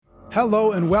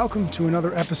Hello and welcome to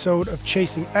another episode of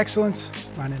Chasing Excellence.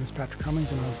 My name is Patrick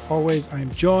Cummings, and as always, I am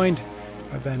joined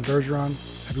by Ben Bergeron.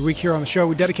 Every week here on the show,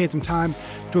 we dedicate some time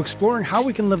to exploring how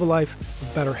we can live a life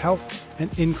of better health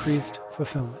and increased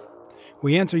fulfillment.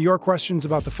 We answer your questions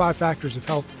about the 5 factors of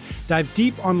health, dive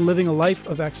deep on living a life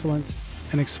of excellence,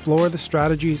 and explore the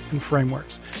strategies and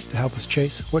frameworks to help us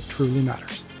chase what truly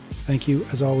matters. Thank you,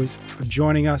 as always, for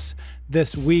joining us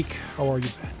this week. How are you,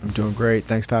 Ben? I'm doing great.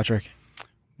 Thanks, Patrick.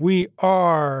 We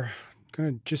are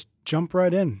going to just jump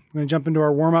right in. We're going to jump into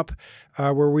our warm-up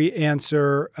where we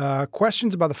answer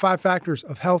questions about the 5 factors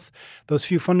of health, those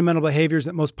few fundamental behaviors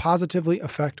that most positively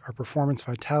affect our performance,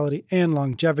 vitality, and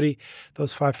longevity.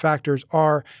 Those 5 factors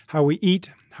are how we eat,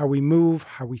 how we move,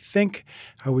 how we think,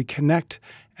 how we connect,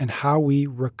 and how we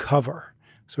recover.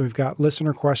 So we've got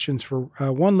listener questions for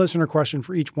one listener question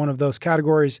for each one of those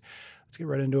categories. Let's get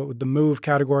right into it with the move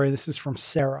category. This is from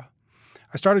Sarah.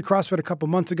 I started CrossFit a couple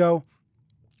months ago,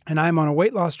 and I'm on a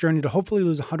weight loss journey to hopefully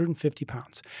lose 150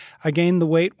 pounds. I gained the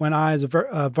weight when I, as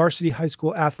a varsity high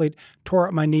school athlete, tore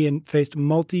up my knee and faced a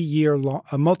multi-year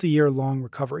long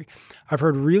recovery. I've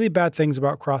heard really bad things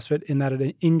about CrossFit in that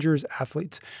it injures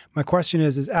athletes. My question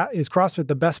is CrossFit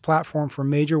the best platform for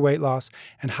major weight loss,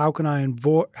 and how can I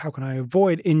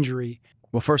avoid injury?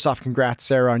 Well, first off, congrats,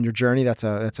 Sarah, on your journey. That's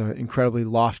an incredibly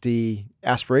lofty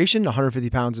aspiration. 150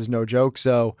 pounds is no joke.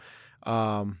 So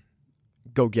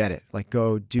go get it.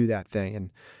 Go do that thing. And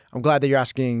I'm glad that you're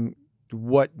asking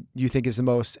what you think is the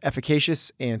most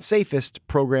efficacious and safest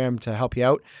program to help you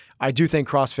out. I do think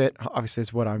CrossFit, obviously,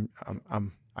 is what I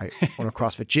own a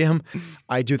CrossFit gym.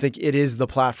 I do think it is the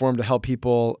platform to help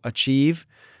people achieve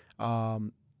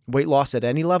weight loss at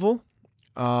any level.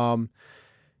 But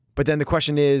then the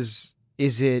question is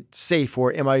it safe,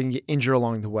 or am I going to get injured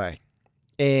along the way?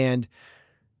 And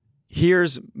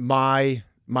here's my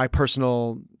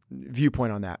personal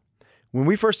viewpoint on that. When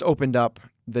we first opened up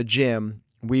the gym,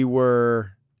 we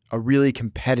were a really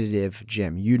competitive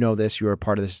gym. You know this, you were a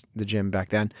part of the gym back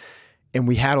then. And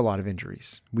we had a lot of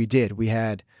injuries. We did. We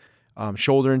had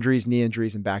shoulder injuries, knee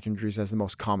injuries, and back injuries as the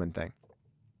most common thing.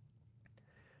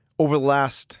 Over the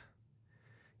last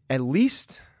at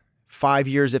least 5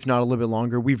 years, if not a little bit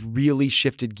longer, we've really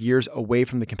shifted gears away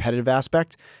from the competitive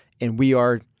aspect. And we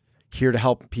are here to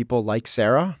help people like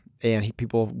Sarah and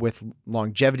people with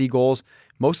longevity goals,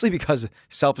 mostly because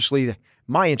selfishly,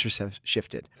 my interests have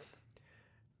shifted.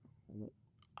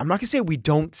 I'm not going to say we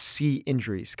don't see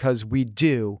injuries, because we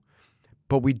do,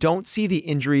 but we don't see the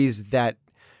injuries that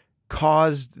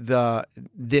caused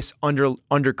this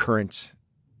undercurrent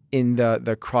in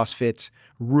the CrossFit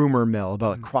rumor mill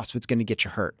about CrossFit's going to get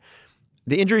you hurt.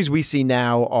 The injuries we see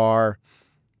now are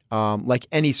they're more like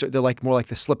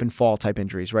the slip and fall type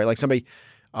injuries, right? Like somebody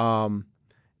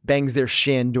bangs their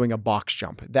shin doing a box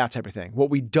jump, that type of thing.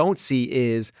 What we don't see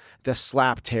is the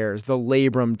slap tears, the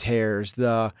labrum tears,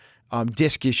 the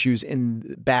disc issues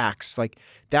in backs. Like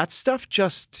that stuff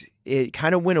it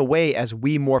kind of went away as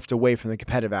we morphed away from the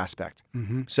competitive aspect.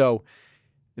 Mm-hmm. So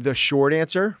the short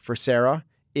answer for Sarah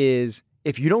is,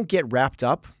 if you don't get wrapped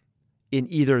up in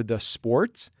either the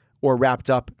sports or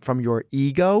wrapped up from your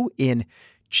ego in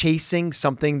chasing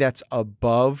something that's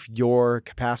above your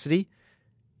capacity,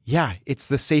 yeah, it's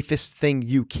the safest thing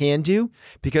you can do,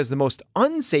 because the most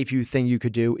unsafe thing you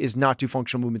could do is not do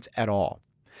functional movements at all.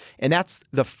 And that's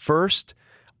the first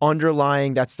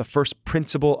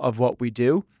principle of what we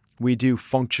do. We do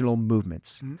functional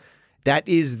movements. Mm-hmm. That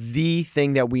is the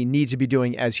thing that we need to be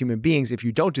doing as human beings. If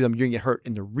you don't do them, you're going to get hurt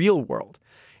in the real world.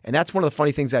 And that's one of the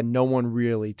funny things that no one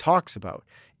really talks about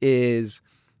is,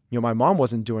 my mom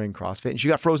wasn't doing CrossFit and she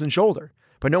got frozen shoulder.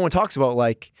 But no one talks about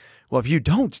if you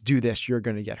don't do this, you're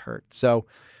going to get hurt. So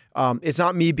it's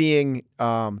not me being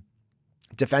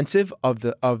defensive of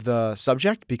the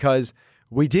subject, because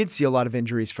we did see a lot of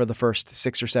injuries for the first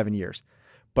 6 or 7 years.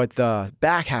 But the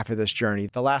back half of this journey,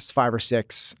 the last 5 or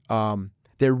 6,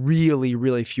 they're really,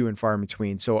 really few and far in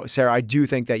between. So Sarah, I do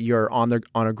think that you're on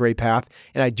a great path,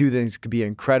 and I do think this could be an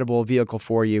incredible vehicle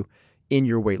for you in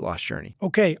your weight loss journey.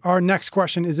 Okay, our next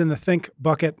question is in the think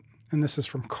bucket, and this is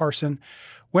from Carson.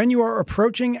 When you are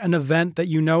approaching an event that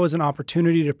you know is an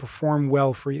opportunity to perform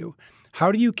well for you,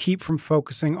 how do you keep from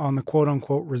focusing on the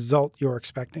quote-unquote result you're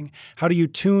expecting? How do you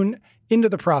tune into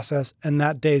the process and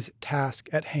that day's task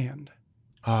at hand?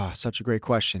 Such a great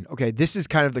question. Okay, this is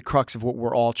kind of the crux of what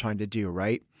we're all trying to do,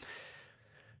 right?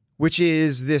 Which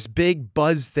is this big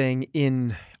buzz thing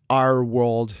in our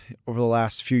world over the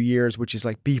last few years, which is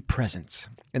be present.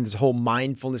 And this whole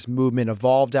mindfulness movement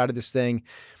evolved out of this thing.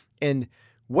 And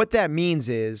what that means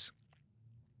is,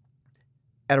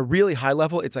 at a really high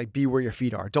level, it's be where your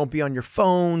feet are. Don't be on your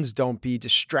phones. Don't be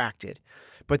distracted.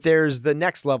 But there's the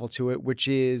next level to it, which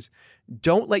is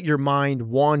don't let your mind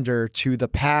wander to the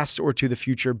past or to the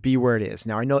future. Be where it is.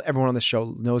 Now, I know everyone on the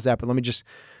show knows that, but let me just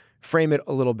frame it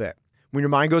a little bit. When your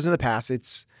mind goes in the past,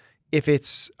 if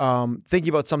it's thinking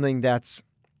about something that's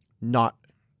not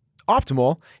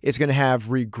optimal, it's going to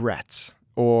have regrets,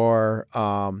 or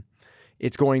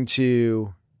it's going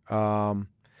to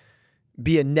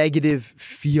be a negative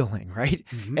feeling, right?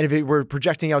 Mm-hmm. And if we're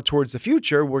projecting out towards the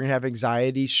future, we're going to have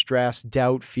anxiety, stress,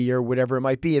 doubt, fear, whatever it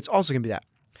might be. It's also going to be that.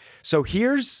 So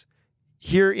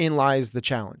herein lies the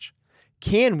challenge.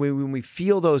 Can we, when we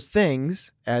feel those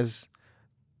things, as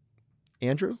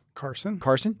Carson?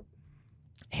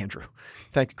 Andrew.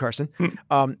 Thank you, Carson.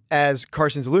 As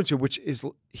Carson's alluded to, which is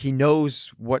he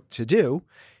knows what to do,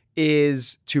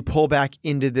 is to pull back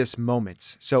into this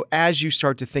moment. So as you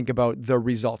start to think about the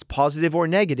results, positive or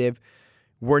negative,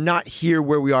 we're not here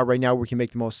where we are right now where we can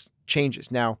make the most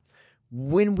changes. Now,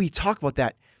 when we talk about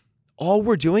that, all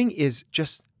we're doing is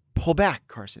just pull back,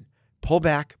 Carson. Pull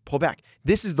back, pull back.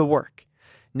 This is the work.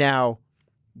 Now,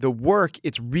 the work,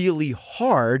 it's really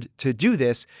hard to do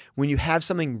this when you have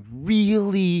something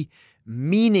really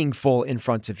meaningful in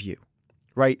front of you,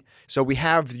 right? So we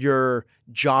have your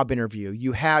job interview,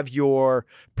 you have your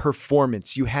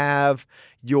performance, you have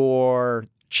your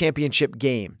championship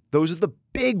game. Those are the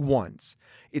big ones.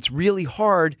 It's really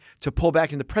hard to pull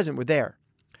back in the present. We're there.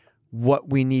 What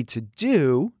we need to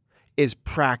do is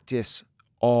practice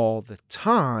all the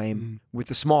time with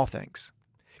the small things,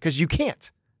 because you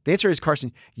can't. The answer is,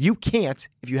 Carson, you can't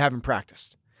if you haven't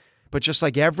practiced. But just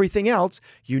like everything else,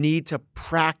 you need to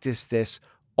practice this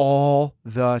all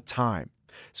the time.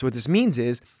 So what this means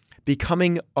is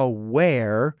becoming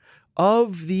aware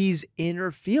of these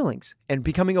inner feelings and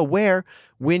becoming aware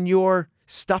when your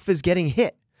stuff is getting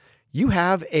hit. You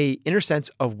have an inner sense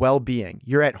of well-being.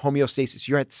 You're at homeostasis.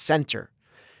 You're at center.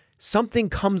 Something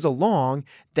comes along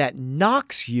that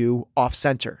knocks you off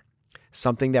center.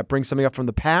 Something that brings something up from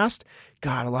the past.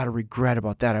 God, a lot of regret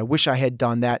about that. I wish I had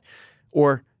done that.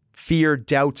 Or fear,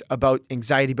 doubt about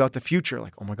anxiety about the future.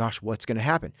 Like, oh my gosh, what's going to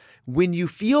happen? When you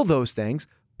feel those things,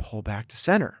 pull back to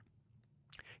center.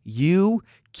 You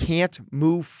can't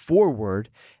move forward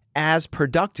as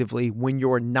productively when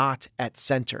you're not at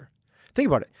center. Think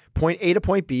about it. Point A to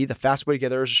point B, the fast way to get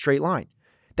there is a straight line.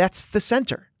 That's the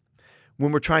center.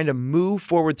 When we're trying to move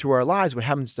forward through our lives, what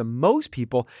happens to most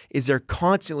people is they're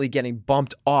constantly getting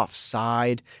bumped off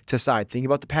side to side. Think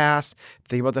about the past,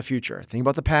 think about the future. Think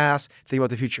about the past, think about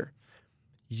the future.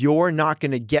 You're not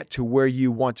going to get to where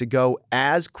you want to go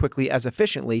as quickly, as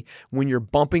efficiently when you're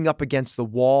bumping up against the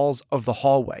walls of the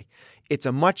hallway. It's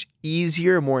a much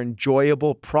easier, more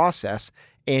enjoyable process,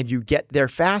 and you get there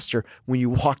faster when you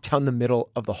walk down the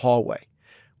middle of the hallway.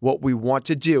 What we want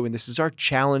to do, and this is our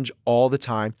challenge all the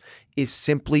time, is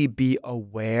simply be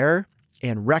aware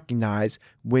and recognize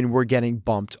when we're getting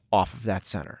bumped off of that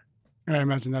center. And I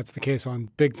imagine that's the case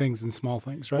on big things and small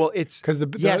things, right? Well, it's because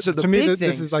so to me,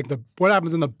 this is like what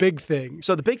happens in the big thing.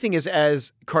 So the big thing is,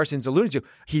 as Carson's alluded to,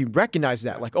 he recognized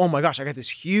that, like, oh my gosh, I got this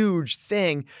huge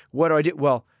thing. What do I do?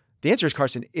 Well, the answer is,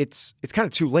 Carson, it's kind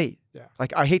of too late. Yeah.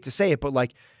 Like, I hate to say it, but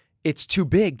like, it's too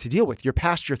big to deal with. You're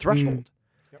past your threshold.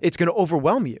 Yep. It's going to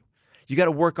overwhelm you. You got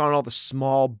to work on all the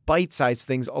small bite-sized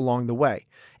things along the way.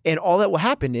 And all that will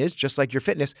happen is, just like your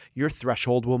fitness, your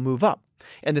threshold will move up.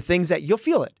 And the things that you'll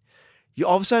feel it. You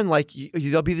all of a sudden, like,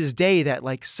 there'll be this day that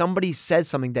like somebody said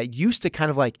something that used to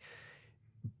kind of like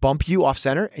bump you off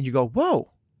center, and you go,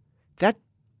 whoa, that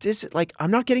is like,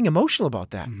 I'm not getting emotional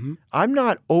about that. Mm-hmm. I'm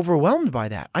not overwhelmed by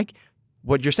that.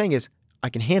 What you're saying is, I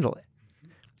can handle it.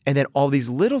 And then all these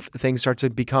little things start to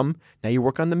become, now you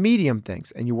work on the medium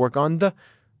things and you work on the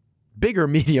bigger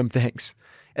medium things.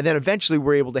 And then eventually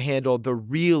we're able to handle the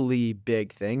really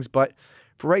big things. But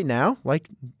for right now, like,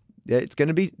 it's going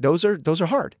to be, those are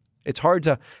hard. It's hard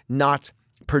to not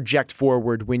project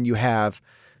forward when you have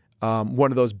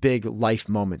one of those big life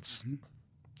moments. Mm-hmm.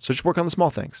 So just work on the small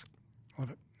things.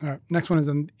 Love it. All right. Next one is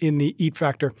in the eat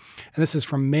factor. And this is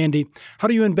from Mandy. How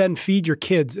do you and Ben feed your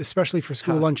kids, especially for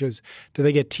school lunches? Do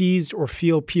they get teased or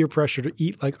feel peer pressure to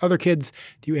eat like other kids?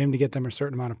 Do you aim to get them a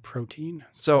certain amount of protein?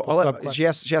 So she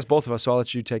asked both of us, so I'll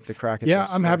let you take the crack at this. Yeah,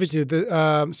 I'm happy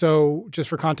to. So just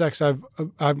for context,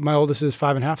 my oldest is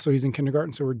 5.5, so he's in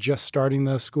kindergarten. So we're just starting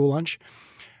the school lunch.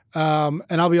 And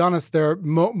I'll be honest, there are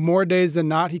more days than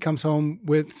not he comes home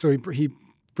with, so he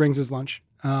brings his lunch.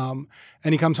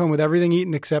 And he comes home with everything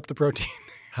eaten except the protein.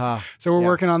 So we're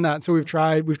working on that. So we've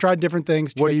tried different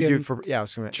things. What do you do for? Yeah,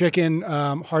 chicken,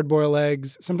 hard-boiled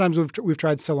eggs. Sometimes we've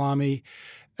tried salami,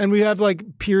 and we have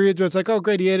like periods where it's like, oh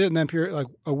great, he ate it, and then like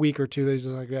a week or two, he's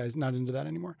just like, yeah, he's not into that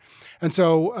anymore. And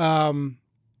so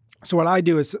So what I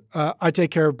do is I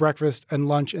take care of breakfast and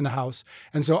lunch in the house.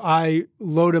 And so I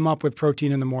load him up with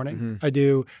protein in the morning. I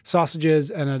do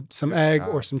sausages and some egg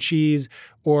or some cheese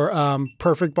or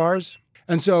Perfect bars.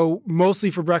 And so mostly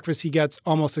for breakfast, he gets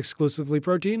almost exclusively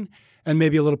protein and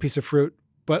maybe a little piece of fruit.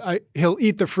 But he'll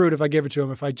eat the fruit if I give it to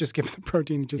him. If I just give him the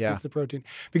protein, he just eats the protein.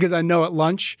 Because I know at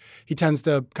lunch, he tends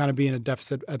to kind of be in a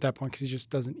deficit at that point because he just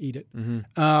doesn't eat it.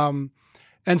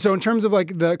 And so in terms of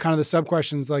like the kind of the sub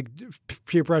questions, like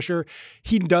peer pressure,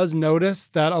 he does notice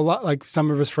that a lot, like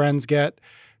some of his friends get,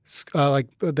 like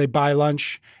they buy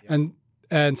lunch and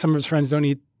some of his friends don't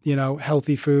eat,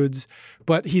 healthy foods,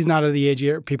 but he's not at the age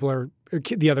yet.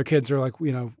 The other kids are like,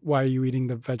 why are you eating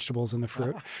the vegetables and the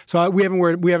fruit? So we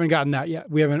haven't gotten that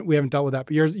yet. We haven't dealt with that,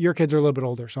 but your kids are a little bit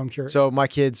older. So I'm curious. So my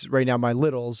kids right now, my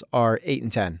littles are 8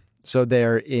 and 10. So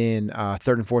they're in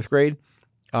 3rd and 4th grade.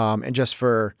 And just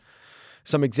for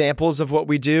some examples of what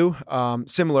we do,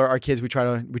 similar, our kids, we try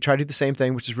to do the same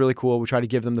thing, which is really cool. We try to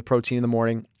give them the protein in the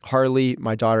morning. Harley,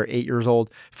 my daughter, 8 years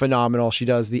old, phenomenal. She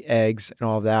does the eggs and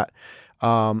all of that.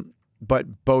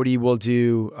 But Bodhi will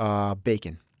do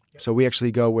bacon. So we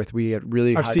actually go with, we get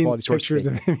really high quality source pictures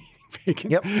of him eating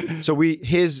bacon. Yep. So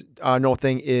his normal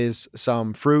thing is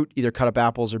some fruit, either cut up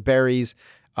apples or berries,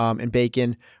 and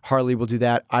bacon. Harley will do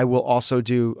that. I will also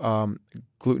do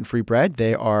gluten-free bread.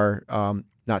 They are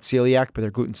not celiac, but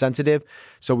they're gluten sensitive.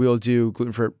 So we will do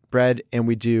gluten-free bread, and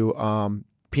we do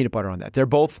peanut butter on that. They're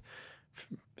both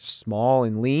small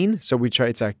and lean. So we try,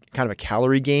 it's a kind of a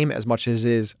calorie game as much as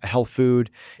it is a health food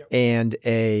and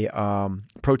a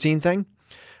protein thing.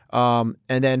 And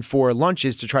then for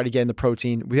lunches to try to get in the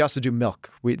protein, we also do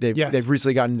milk. They've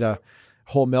recently gotten into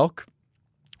whole milk,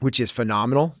 which is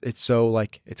phenomenal. It's so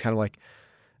like, it's kind of like,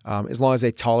 as long as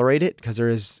they tolerate it, because there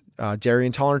is dairy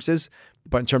intolerances,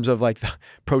 but in terms of like the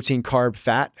protein, carb,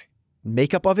 fat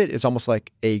makeup of it, it's almost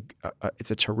like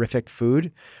it's a terrific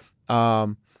food.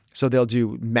 So they'll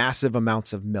do massive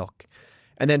amounts of milk.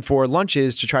 And then for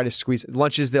lunches, to try to squeeze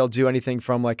lunches, they'll do anything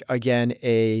from like, again,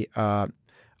 a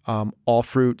all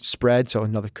fruit spread. So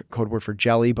another code word for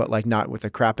jelly, but like not with the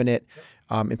crap in it,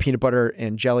 and peanut butter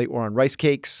and jelly, or on rice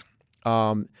cakes.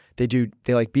 They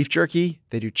like beef jerky.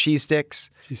 They do cheese sticks.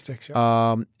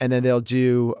 Yeah. And then they'll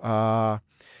do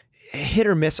hit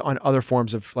or miss on other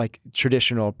forms of like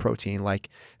traditional protein, like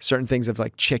certain things of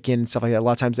like chicken, stuff like that. A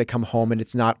lot of times they come home and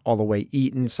it's not all the way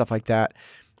eaten, stuff like that.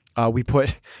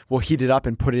 We'll heat it up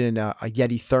and put it in a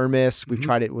Yeti thermos. We've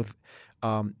tried it with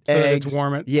so eggs. It's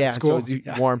warm at school. So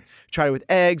it's warm. Tried it with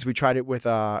eggs. We tried it with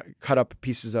cut up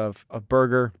pieces of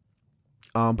burger.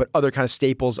 But other kind of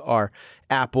staples are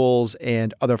apples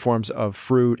and other forms of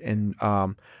fruit and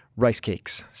rice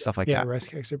cakes, stuff like that. Yeah, rice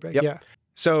cakes are big. Yep. Yeah.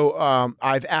 So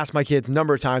I've asked my kids a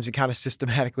number of times and kind of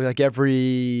systematically, like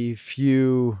every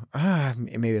few,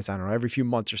 maybe it's, I don't know, every few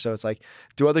months or so, it's like,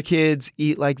 do other kids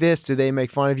eat like this? Do they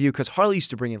make fun of you? Because Harley used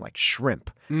to bring in like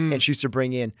shrimp, and she used to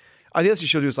bring in, I think what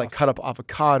she'll do is like cut up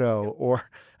avocado or,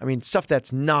 I mean, stuff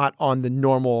that's not on the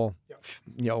normal,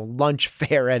 lunch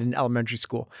fare at an elementary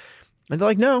school. And they're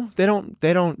like, no, they don't,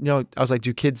 I was like,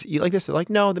 do kids eat like this? They're like,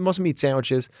 no, most of them eat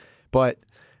sandwiches, but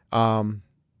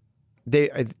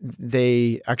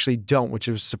they actually don't, which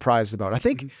I was surprised about. I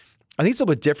think it's a little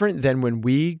bit different than when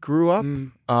we grew up.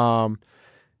 I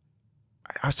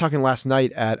was talking last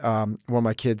night at one of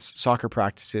my kids' soccer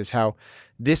practices, how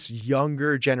this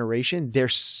younger generation,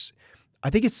 I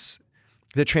think it's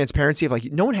the transparency of like,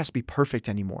 no one has to be perfect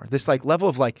anymore. This like level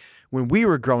of like, when we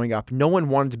were growing up, no one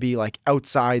wanted to be like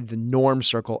outside the norm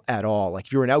circle at all. Like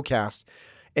if you were an outcast.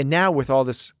 And now with all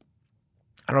this,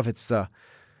 I don't know if it's the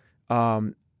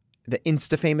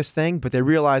Insta famous thing, but they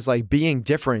realize like being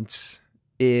different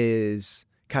is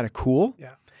kind of cool.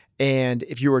 Yeah. And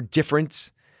if you were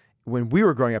different when we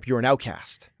were growing up, you were an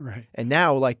outcast. Right. And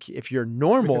now, like, if you're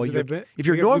normal, you're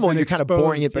kind of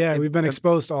boring it. Yeah, we've been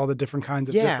exposed to all the different kinds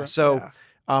of different. So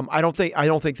I don't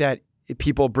think that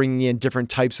people bringing in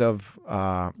different types of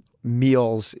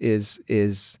meals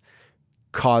is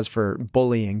cause for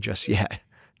bullying just yet.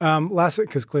 Last,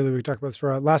 because clearly we talked about this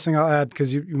for last thing I'll add,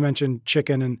 because you mentioned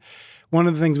chicken, and one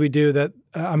of the things we do that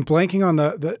I'm blanking on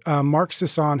the Mark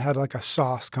Sisson had like a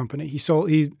sauce company.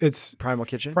 It's Primal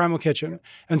Kitchen. Yeah.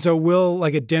 And so we'll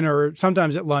like at dinner,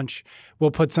 sometimes at lunch,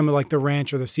 we'll put some of like the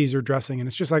ranch or the Caesar dressing, and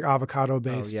it's just like avocado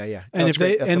based. Oh yeah. And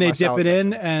they dip it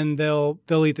in, and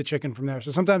they'll eat the chicken from there.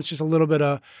 So sometimes just a little bit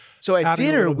of. So at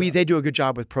dinner they do a good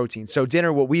job with protein. So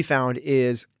dinner, what we found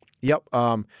is.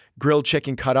 Grilled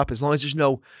chicken cut up, as long as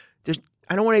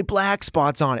I don't want any black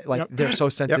spots on it. Like they're so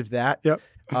sensitive to that. Yep.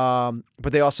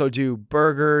 But they also do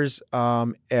burgers.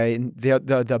 And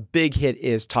the big hit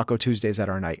is Taco Tuesdays at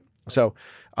our night. So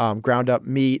ground up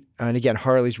meat. And again,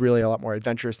 Harley's really a lot more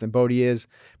adventurous than Bodie is,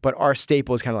 but our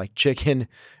staple is kind of like chicken,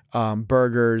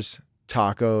 burgers,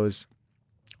 tacos.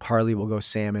 Harley will go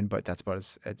salmon, but that's about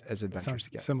as adventurous as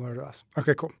it gets. Similar to us.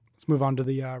 Okay, cool. Let's move on to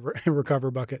the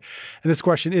recover bucket. And this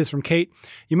question is from Kate.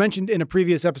 You mentioned in a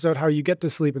previous episode how you get to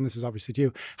sleep, and this is obviously to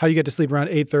you, how you get to sleep around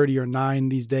 8:30 or 9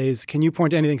 these days. Can you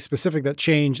point to anything specific that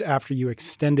changed after you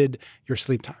extended your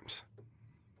sleep times?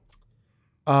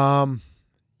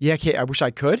 Yeah, Kate, I wish I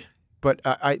could, but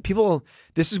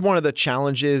this is one of the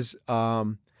challenges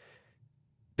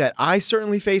that I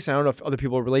certainly face. I don't know if other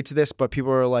people relate to this, but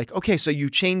people are like, okay, so you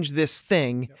changed this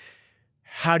thing. Yep.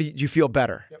 How do you feel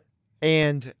better? Yep.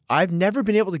 And I've never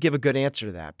been able to give a good answer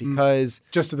to that because...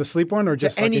 Just to the sleep one or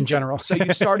just like in general? So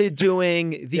you started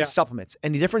doing these supplements.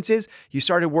 And the difference is you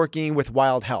started working with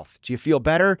Wild Health. Do you feel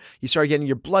better? You started getting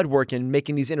your blood work and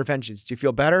making these interventions. Do you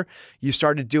feel better? You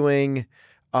started doing,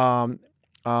 but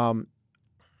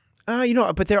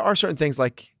there are certain things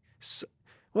like,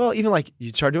 well, even like you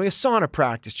start doing a sauna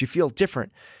practice. Do you feel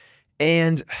different?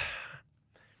 And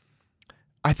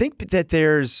I think that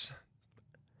it's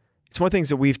one of the things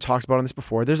that we've talked about on this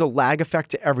before. There's a lag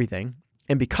effect to everything.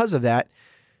 And because of that,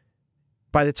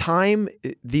 by the time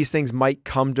these things might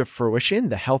come to fruition,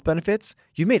 the health benefits,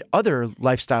 you've made other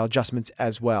lifestyle adjustments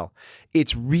as well.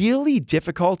 It's really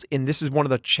difficult, and this is one of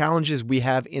the challenges we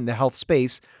have in the health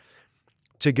space,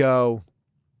 to go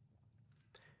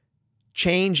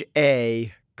change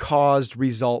A caused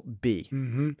result B.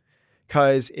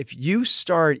 Because if you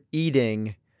start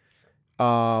eating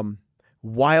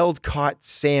wild caught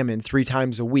salmon 3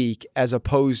 times a week as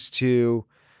opposed to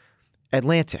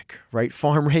Atlantic, right?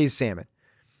 Farm raised salmon.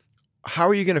 How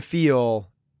are you going to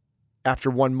feel after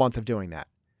 1 month of doing that?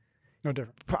 No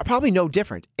different. Probably no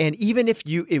different. And even if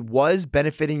it was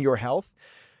benefiting your health,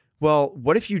 well,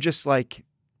 what if you just like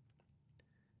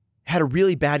had a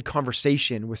really bad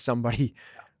conversation with somebody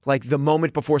like the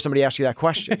moment before somebody asked you that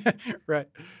question? Right.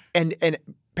 And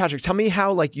Patrick, tell me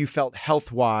how like you felt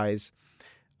health-wise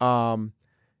 4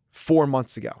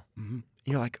 months ago. And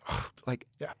you're like, oh, like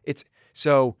it's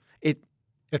I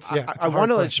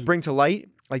want to just bring to light,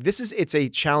 like it's a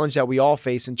challenge that we all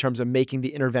face in terms of making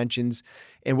the interventions.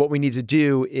 And what we need to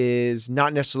do is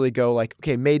not necessarily go like,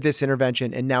 okay, made this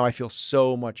intervention and now I feel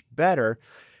so much better,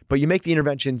 but you make the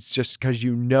interventions just because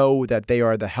you know that they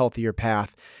are the healthier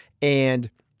path. And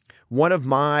one of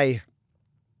my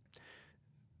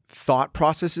thought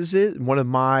processes is one of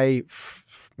my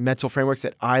mental frameworks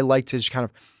that I like to just kind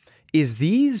of is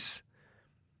these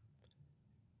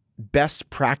best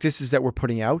practices that we're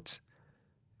putting out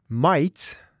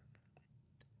might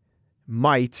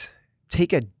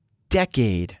take a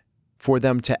decade for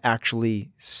them to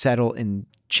actually settle and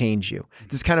change you.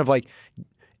 This is kind of like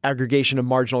aggregation of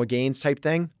marginal gains type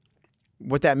thing.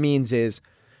 What that means is,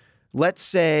 let's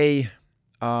say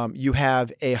you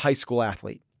have a high school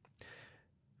athlete.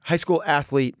 High school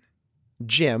athlete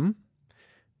Jim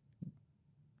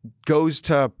goes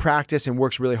to practice and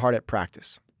works really hard at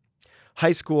practice.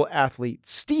 High school athlete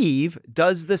Steve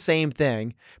does the same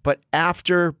thing, but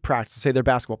after practice, say they're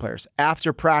basketball players,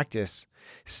 after practice,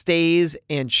 stays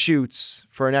and shoots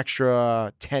for an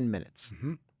extra 10 minutes.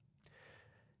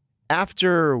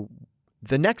 After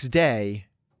the next day,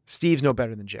 Steve's no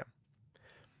better than Jim.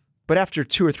 But after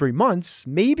 2 or 3 months,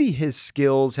 maybe his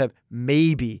skills have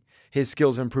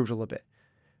improved a little bit.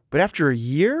 But after a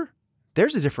year,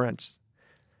 there's a difference.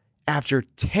 After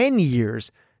 10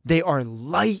 years, they are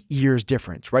light years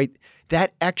different, right?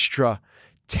 That extra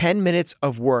 10 minutes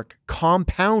of work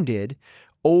compounded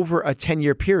over a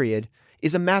 10-year period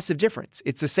is a massive difference.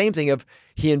 It's the same thing of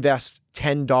he invests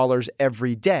 $10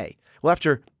 every day. Well,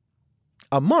 after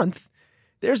a month,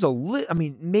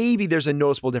 maybe there's a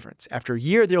noticeable difference. After a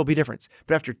year, there'll be difference.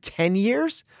 But after 10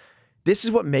 years, this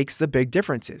is what makes the big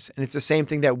differences. And it's the same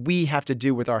thing that we have to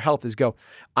do with our health is go,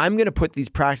 I'm going to put these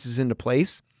practices into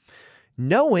place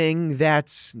knowing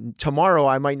that tomorrow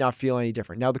I might not feel any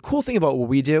different. Now, the cool thing about what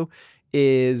we do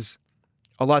is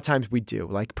a lot of times we do,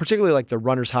 like particularly like the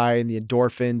runner's high and the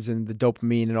endorphins and the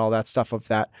dopamine and all that stuff of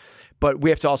that. But we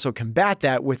have to also combat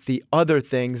that with the other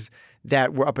things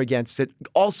that we're up against that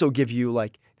also give you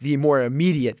like the more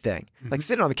immediate thing. Like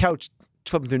sitting on the couch,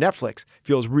 flipping through Netflix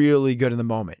feels really good in the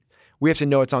moment. We have to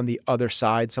know it's on the other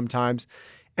side sometimes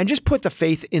and just put the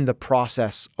faith in the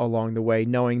process along the way,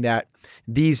 knowing that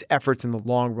these efforts in the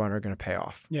long run are going to pay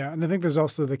off. Yeah. And I think there's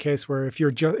also the case where if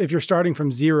you're starting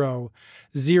from zero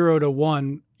to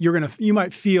one, you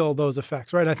might feel those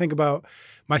effects, right? I think about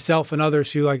myself and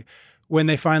others who like when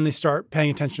they finally start paying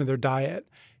attention to their diet,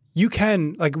 you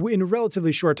can like in a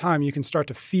relatively short time, you can start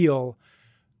to feel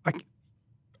like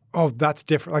oh, that's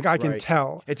different. Like I can Right.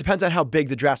 tell. It depends on how big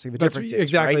the drastic difference is.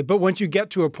 Exactly. Right? But once you get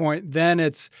to a point, then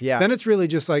it's really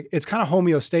just like, it's kind of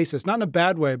homeostasis, not in a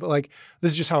bad way, but like,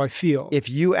 this is just how I feel. If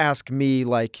you ask me,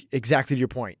 like exactly to your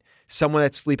point, someone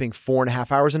that's sleeping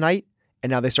 4.5 hours a night and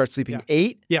now they start sleeping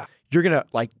 8, you're going to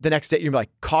like the next day, you're gonna be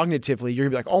like cognitively, you're gonna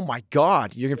be like, oh my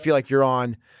God, you're gonna feel like you're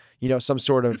on, some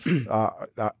sort of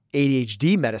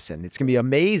ADHD medicine. It's gonna be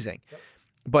amazing. Yep.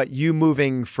 But you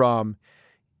moving from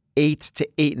 8 to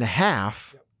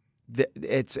 8.5,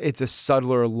 it's a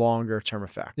subtler, longer term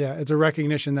effect. Yeah, it's a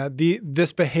recognition that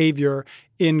this behavior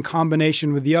in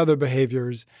combination with the other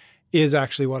behaviors is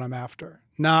actually what I'm after.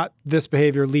 Not this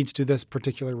behavior leads to this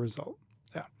particular result.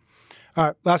 Yeah. All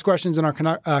right, last question's in our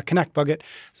Connect bucket.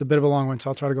 It's a bit of a long one, so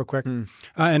I'll try to go quick. And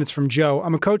it's from Joe.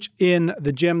 I'm a coach in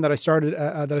the gym that I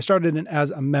started in as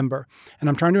a member, and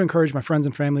I'm trying to encourage my friends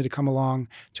and family to come along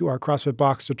to our CrossFit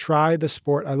box to try the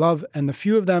sport I love, and the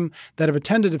few of them that have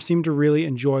attended have seemed to really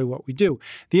enjoy what we do.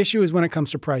 The issue is when it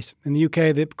comes to price. In the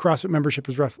UK, the CrossFit membership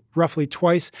is roughly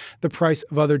twice the price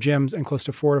of other gyms and close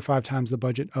to 4 to 5 times the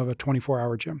budget of a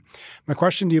 24-hour gym. My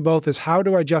question to you both is, how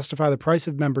do I justify the price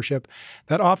of membership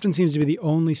that often seems to be the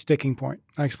only sticking point?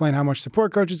 I explain how much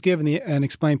support coaches give and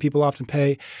explain people often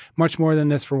pay much more than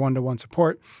this for one-to-one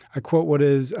support. I quote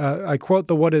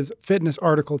the What is Fitness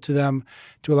article to them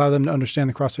to allow them to understand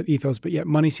the CrossFit ethos, but yet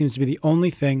money seems to be the only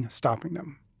thing stopping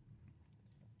them.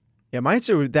 Yeah, my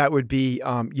answer to that would be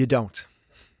you don't.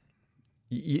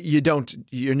 You don't.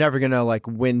 You're never gonna like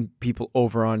win people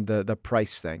over on the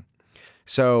price thing.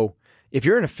 So if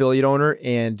you're an affiliate owner,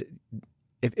 and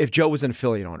if Joe was an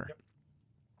affiliate owner,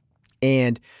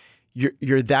 and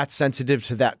you're that sensitive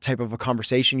to that type of a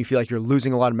conversation, you feel like you're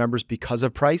losing a lot of members because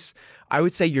of price, I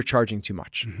would say you're charging too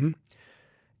much. Mm-hmm.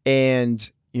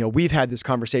 And we've had this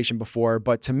conversation before,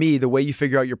 but to me, the way you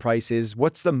figure out your price is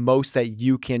what's the most that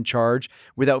you can charge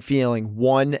without feeling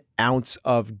 1 ounce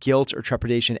of guilt or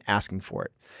trepidation asking for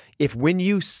it. If when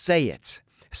you say it,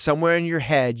 somewhere in your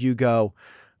head you go,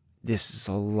 this is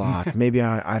a lot, maybe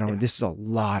I don't, this is a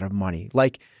lot of money.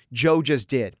 Like Joe just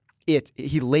did.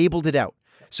 He labeled it out.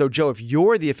 So Joe, if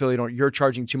you're the affiliate owner, you're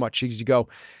charging too much. You go,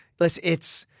 listen,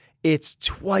 it's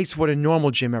twice what a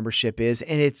normal gym membership is,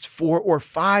 and it's 4 or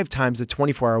 5 times the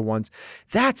 24-hour ones.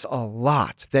 That's a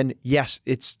lot. Then yes,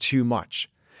 it's too much.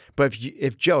 But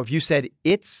if you said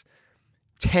it's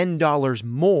 $10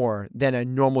 more than a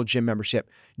normal gym membership,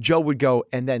 Joe would go,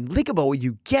 and then think about what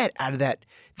you get out of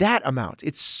that amount.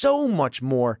 It's so much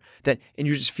more and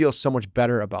you just feel so much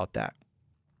better about that.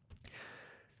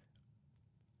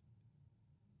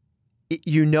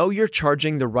 You're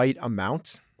charging the right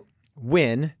amount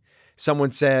when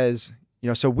someone says,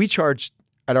 so we charge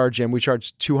at our gym, we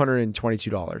charge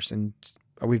 $222, and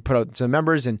we put out to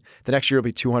members, and the next year will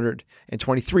be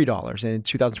 $223, and in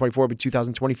 2024 it'll be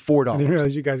 $2,024. I didn't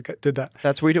realize you guys did that.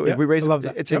 That's what we do. Yeah, we raise I love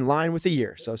that. It's in line with the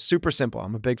year, so super simple.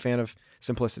 I'm a big fan of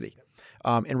simplicity,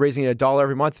 and raising it $1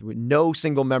 every month. No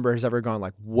single member has ever gone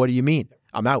like, "What do you mean?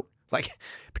 I'm out." Like,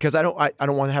 because I don't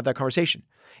want to have that conversation.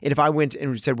 And if I went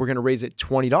and said, we're going to raise it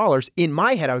 $20, in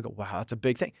my head, I would go, wow, that's a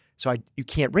big thing. So you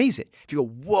can't raise it. If you go,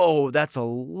 whoa, that's a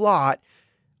lot,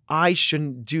 I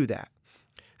shouldn't do that.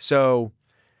 So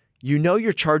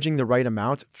you're charging the right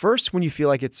amount first when you feel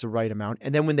like it's the right amount.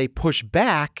 And then when they push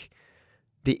back,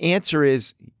 the answer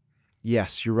is,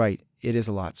 yes, you're right. It is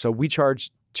a lot. So we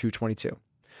charge $222.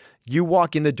 You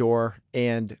walk in the door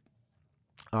and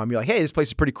you're like, hey, this place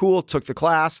is pretty cool. Took the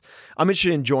class. I'm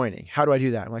interested in joining. How do I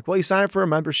do that? I'm like, well, you sign up for a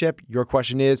membership. Your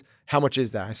question is, how much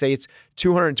is that? I say it's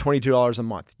 $222 a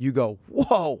month. You go,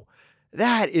 whoa,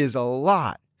 that is a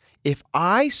lot. If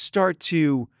I start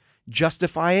to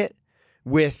justify it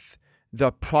with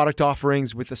the product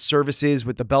offerings, with the services,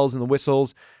 with the bells and the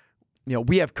whistles,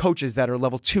 we have coaches that are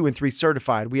level 2 and 3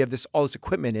 certified. We have all this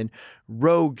equipment and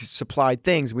Rogue supplied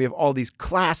things. We have all these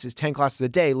classes, 10 classes a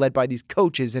day led by these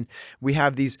coaches. And we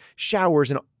have these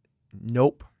showers and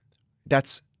nope,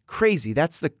 that's crazy.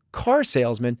 That's the car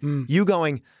salesman. You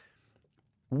going,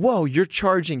 whoa, you're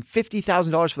charging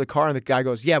 $50,000 for the car. And the guy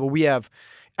goes, yeah, but we have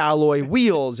alloy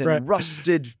wheels and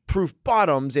rusted proof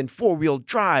bottoms and 4-wheel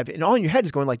drive. And all in your head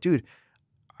is going like, dude,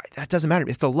 that doesn't matter.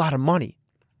 It's a lot of money.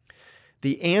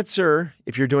 The answer,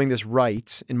 if you're doing this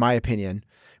right, in my opinion,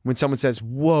 when someone says,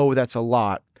 whoa, that's a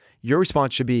lot, your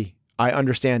response should be, I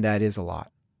understand that is a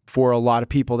lot. For a lot of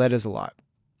people, that is a lot.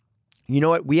 You know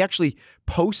what? We actually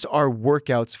post our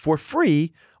workouts for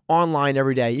free online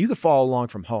every day. You can follow along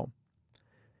from home.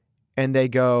 And they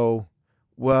go,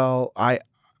 well, I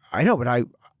know, but I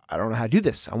don't know how to do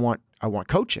this. I want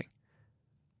coaching.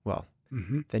 Well,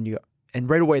 then you go, and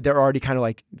right away, they're already kind of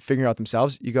like figuring out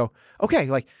themselves. You go, okay,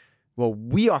 like, well,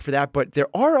 we offer that, but there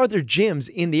are other gyms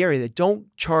in the area that don't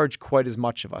charge quite as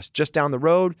much of us. Just down the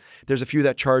road, there's a few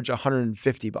that charge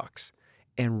 $150.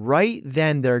 And right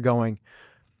then they're going,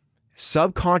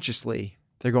 subconsciously,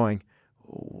 they're going,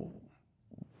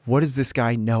 what does this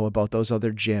guy know about those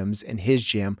other gyms and his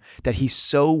gym that he's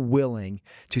so willing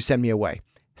to send me away?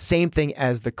 Same thing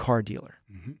as the car dealer.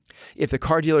 Mm-hmm. If the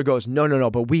car dealer goes, no,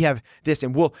 but we have this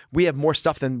and we have more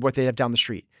stuff than what they have down the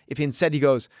street. If instead he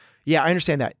goes, yeah, I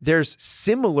understand that. There's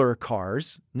similar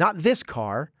cars, not this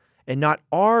car and not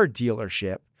our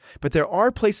dealership, but there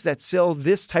are places that sell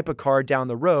this type of car down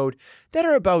the road that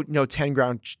are about 10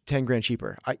 grand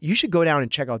cheaper. You should go down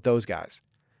and check out those guys.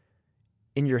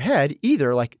 In your head,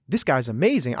 either like, this guy's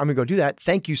amazing, I'm gonna go do that,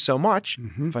 thank you so much,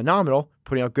 phenomenal,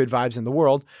 putting out good vibes in the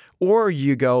world. Or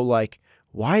you go like,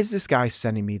 why is this guy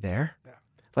sending me there? Yeah.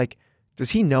 Like,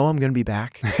 does he know I'm gonna be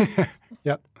back?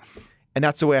 Yep. And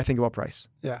that's the way I think about price.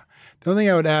 Yeah. The only thing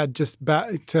I would add, just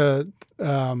back to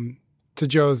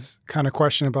Joe's kind of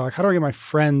question about like, how do I get my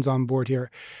friends on board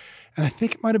here? And I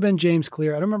think it might have been James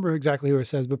Clear. I don't remember exactly who it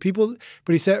says, but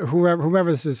he said,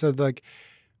 whoever this is, said like,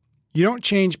 you don't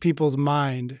change people's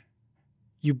mind.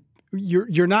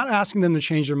 You're not asking them to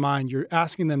change their mind. You're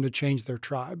asking them to change their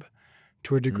tribe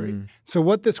to a degree. So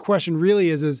what this question really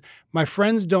is my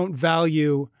friends don't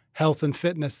value health and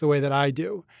fitness the way that I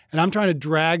do. And I'm trying to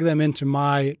drag them into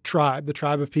my tribe, the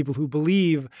tribe of people who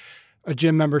believe a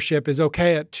gym membership is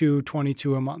okay at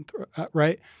 $222 a month,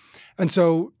 right? And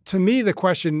so to me, the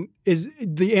question is,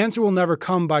 the answer will never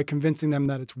come by convincing them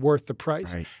that it's worth the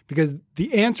price, right? Because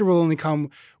the answer will only come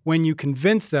when you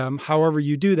convince them, however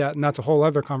you do that, and that's a whole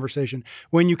other conversation,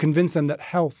 when you convince them that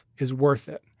health is worth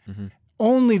it. Mm-hmm.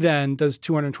 Only then does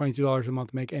 $222 a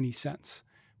month make any sense.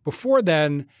 Before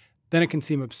then it can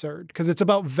seem absurd because it's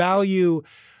about value.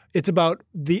 It's about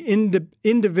the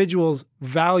individual's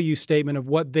value statement of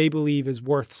what they believe is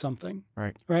worth something.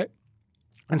 Right.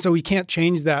 And so we can't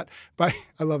change that by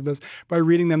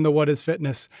reading them the What is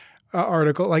Fitness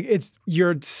article. Like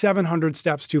you're 700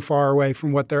 steps too far away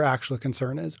from what their actual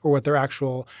concern is or what their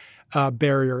actual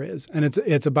barrier is. And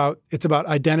it's about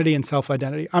identity and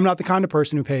self-identity. I'm not the kind of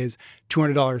person who pays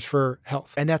 $200 for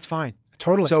health. And that's fine.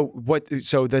 Totally.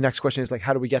 So the next question is like,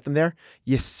 how do we get them there?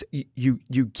 You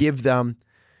give them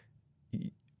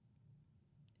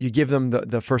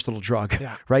the first little drug,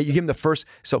 right? You give them the first,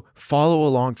 so follow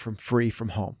along from free from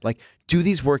home. Like do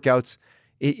these workouts.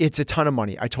 It's a ton of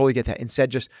money. I totally get that. Instead,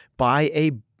 just buy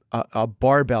a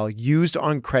barbell used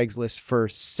on Craigslist for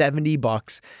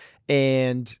 $70.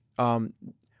 And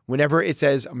whenever it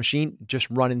says a machine, just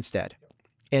run instead.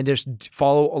 And just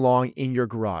follow along in your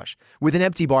garage with an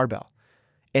empty barbell.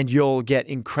 And you'll get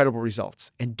incredible results.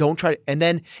 And don't try to, and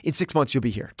then in 6 months, you'll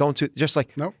be here.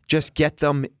 Just get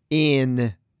them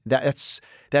in. That's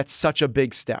such a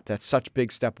big step. That's such big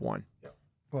step one. Yeah.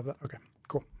 Love that. Okay,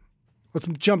 cool. Let's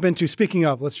jump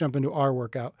into our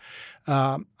workout.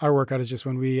 Our workout is just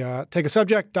when we take a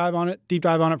subject, deep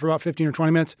dive on it for about 15 or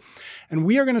 20 minutes. And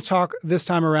we are going to talk this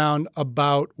time around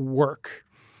about work.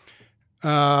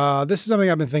 This is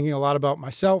something I've been thinking a lot about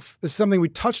myself. This is something we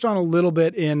touched on a little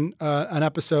bit in an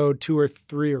episode 2 or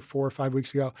 3 or 4 or 5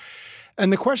 weeks ago.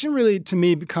 And the question really to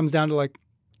me comes down to like,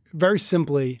 very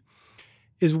simply,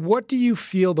 is what do you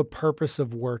feel the purpose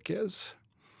of work is?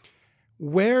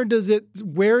 Where does it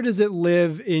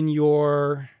live in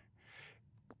your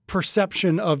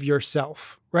perception of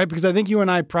yourself, right? Because I think you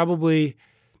and I probably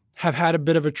have had a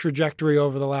bit of a trajectory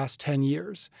over the last 10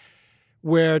 years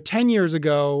where 10 years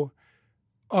ago,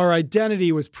 our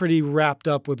identity was pretty wrapped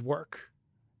up with work.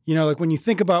 Like when you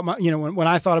think about when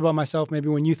I thought about myself, maybe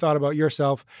when you thought about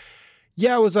yourself,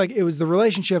 it was the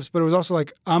relationships, but it was also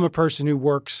like, I'm a person who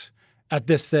works at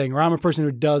this thing, or I'm a person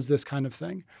who does this kind of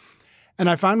thing. And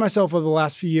I find myself over the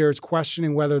last few years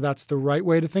questioning whether that's the right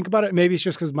way to think about it. Maybe it's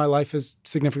just because my life is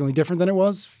significantly different than it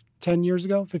was 10 years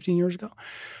ago, 15 years ago.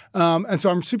 And so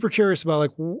I'm super curious about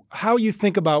like how you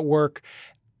think about work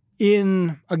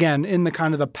in the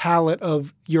kind of the palette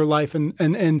of your life and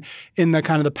in the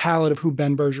kind of the palette of who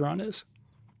Ben Bergeron is.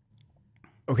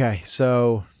 Okay,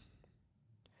 so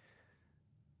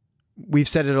we've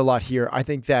said it a lot here. I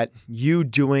think that you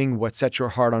doing what sets your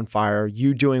heart on fire,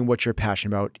 you doing what you're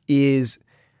passionate about is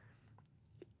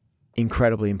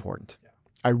incredibly important. Yeah.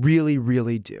 I really,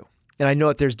 really do. And I know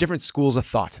that there's different schools of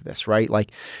thought to this, right?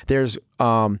 Like there's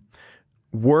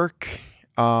work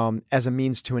as a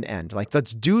means to an end. Like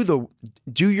let's do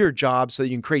your job so that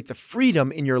you can create the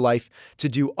freedom in your life to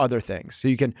do other things. So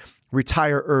you can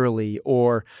retire early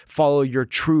or follow your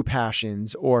true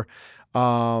passions or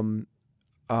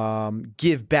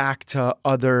give back to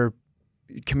other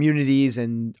communities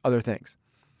and other things.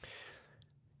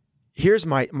 here's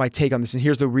my take on this, and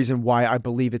here's the reason why I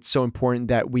believe it's so important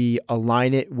that we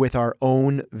align it with our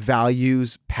own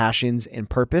values, passions, and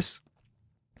purpose,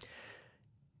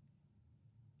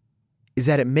 is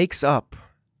that it makes up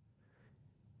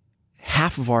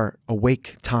half of our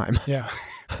awake time. Yeah,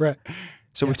 right.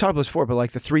 So we've talked about this before, but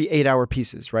like the 3 8-hour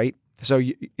pieces, right? So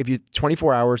if you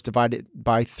 24 hours divided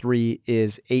by 3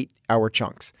 is 8-hour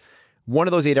chunks. One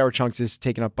of those 8-hour chunks is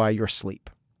taken up by your sleep.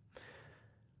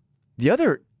 The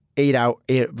other 8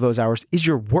 of those hours is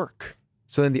your work.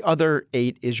 So then the other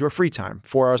 8 is your free time.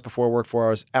 4 hours before work, 4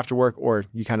 hours after work, or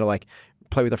you kind of like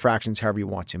play with the fractions however you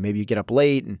want to. Maybe you get up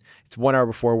late and it's 1 hour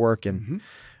before work and,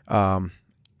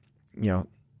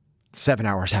 7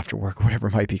 hours after work, or whatever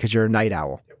it might be, because you're a night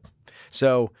owl.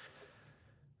 So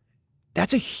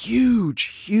that's a huge,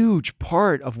 huge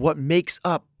part of what makes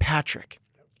up Patrick.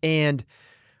 And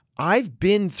I've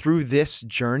been through this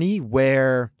journey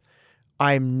where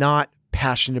I'm not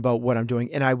passionate about what I'm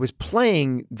doing. And I was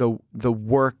playing the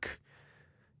work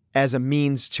as a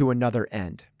means to another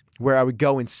end, where I would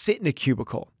go and sit in a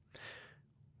cubicle,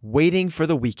 waiting for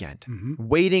the weekend,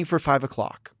 waiting for 5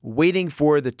 o'clock, waiting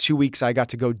for the 2 weeks I got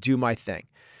to go do my thing.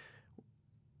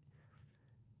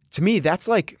 To me, that's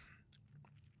like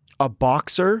a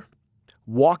boxer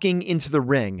walking into the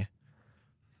ring,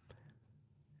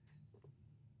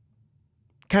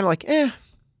 kind of like,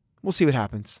 we'll see what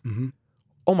happens.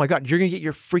 Oh my God, you're going to get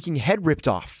your freaking head ripped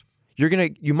off.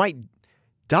 You might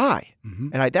die.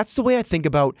 And that's the way I think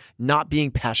about not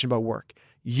being passionate about work.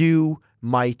 You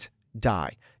might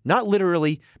die. Not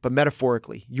literally, but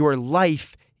metaphorically. Your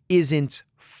life isn't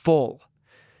full.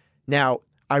 Now,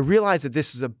 I realize that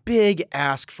this is a big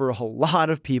ask for a lot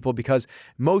of people, because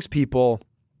most people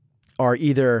are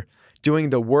either doing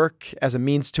the work as a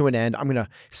means to an end. I'm going to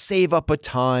save up a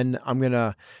ton. I'm going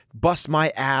to bust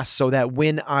my ass so that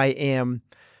when I'm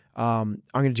going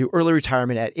to do early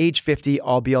retirement at age 50,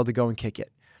 I'll be able to go and kick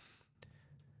it.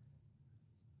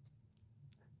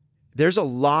 There's a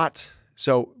lot.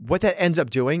 So what that ends up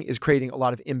doing is creating a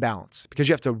lot of imbalance, because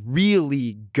you have to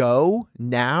really go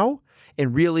now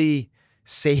and really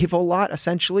save a lot,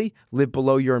 essentially, live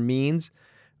below your means,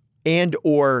 and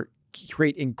or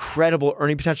create incredible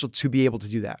earning potential to be able to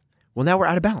do that. Well, now we're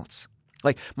out of balance.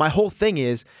 Like, my whole thing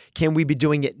is, can we be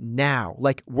doing it now?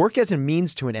 Like, work as a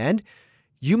means to an end,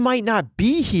 you might not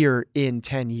be here in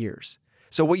 10 years.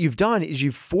 So what you've done is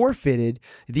you've forfeited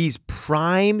these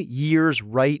prime years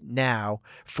right now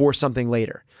for something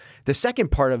later. The second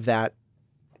part of that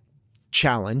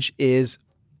challenge is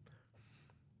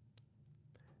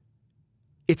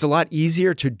it's a lot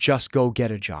easier to just go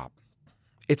get a job.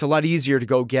 It's a lot easier to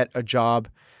go get a job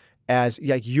as,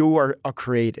 like, you are a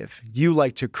creative. You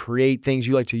like to create things.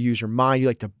 You like to use your mind. You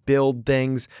like to build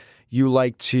things. You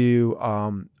like to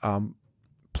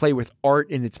play with art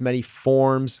in its many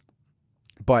forms.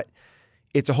 But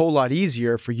it's a whole lot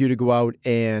easier for you to go out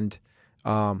and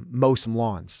mow some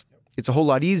lawns. It's a whole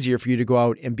lot easier for you to go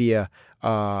out and be a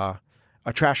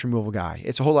trash removal guy.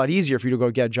 It's a whole lot easier for you to go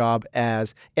get a job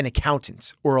as an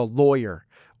accountant or a lawyer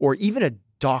or even a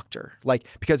doctor, like,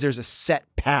 because there's a set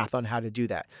path on how to do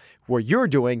that. Where you're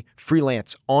doing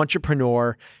freelance,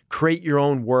 entrepreneur, create your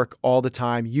own work all the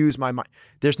time, use my mind.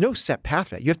 There's no set path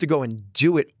for that. You have to go and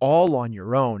do it all on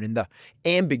your own. And the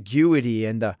ambiguity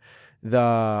and the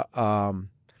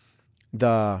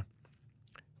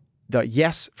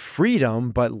yes,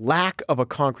 freedom, but lack of a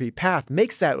concrete path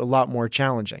makes that a lot more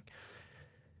challenging.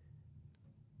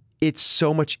 It's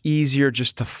so much easier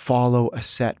just to follow a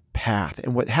set path.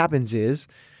 And what happens is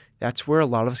that's where a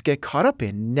lot of us get caught up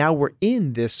in. Now we're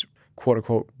in this quote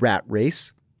unquote rat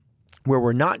race where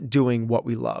we're not doing what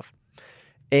we love.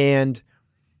 And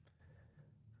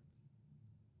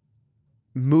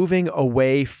moving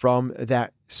away from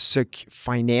that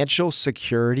financial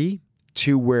security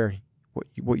to where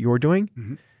what you're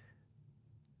doing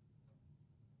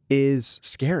is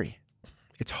scary.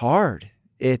 It's hard.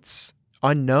 It's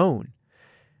unknown,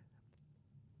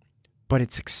 but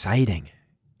it's exciting,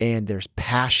 and there's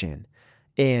passion,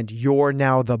 and you're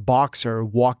now the boxer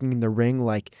walking in the ring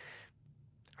like,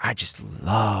 I just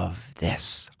love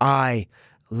this. I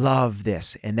love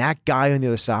this. And that guy on the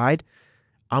other side,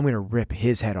 I'm going to rip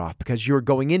his head off, because you're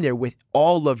going in there with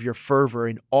all of your fervor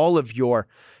and all of your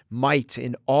might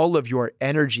and all of your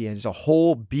energy, and as a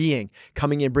whole being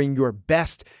coming in, bringing your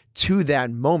best to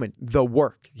that moment. The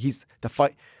work, he's the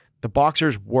fight. The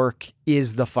boxer's work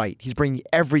is the fight. He's bringing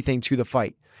everything to the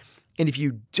fight. And if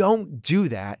you don't do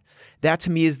that, that to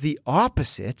me is the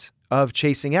opposite of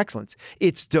chasing excellence.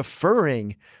 It's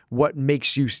deferring what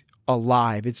makes you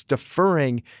alive. It's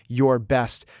deferring your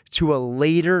best to a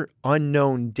later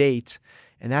unknown date.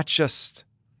 And that's just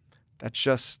That's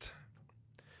just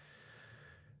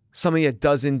something that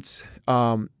doesn't,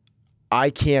 I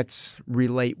can't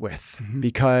relate with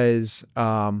because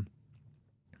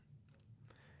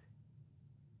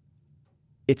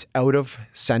it's out of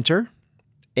center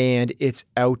and it's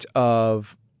out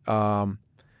of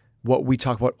what we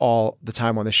talk about all the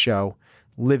time on the show,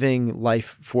 living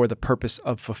life for the purpose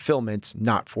of fulfillment,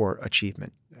 not for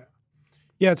achievement.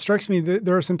 Yeah, it strikes me that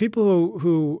there are some people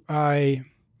who I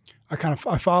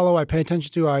follow, I pay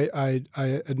attention to, I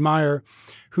admire,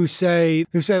 who say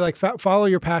like follow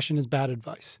your passion is bad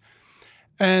advice,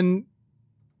 and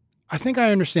I think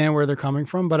I understand where they're coming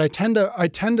from, but I tend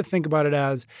to think about it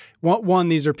as one,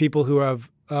 these are people who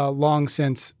have long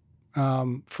since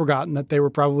forgotten that they were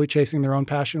probably chasing their own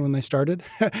passion when they started,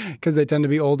 because they tend to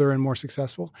be older and more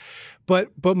successful.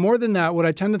 But more than that, what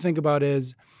I tend to think about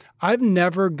is I've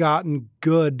never gotten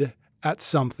good at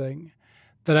something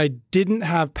that I didn't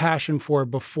have passion for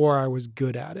before I was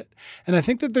good at it. And I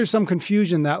think that there's some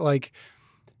confusion that like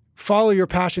follow your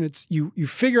passion. It's you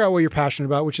figure out what you're passionate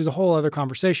about, which is a whole other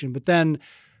conversation, but then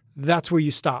that's where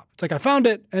you stop. It's like I found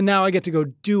it and now I get to go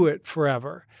do it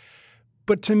forever.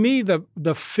 But to me,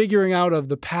 the figuring out of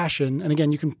the passion, and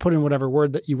again, you can put in whatever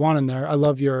word that you want in there. I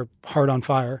love your heart on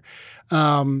fire.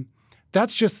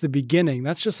 That's just the beginning.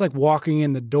 That's just like walking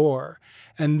in the door.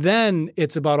 And then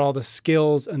it's about all the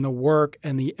skills and the work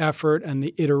and the effort and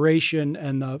the iteration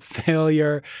and the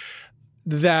failure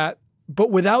but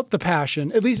without the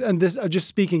passion, at least, and this, just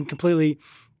speaking completely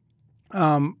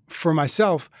for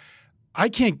myself, I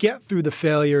can't get through the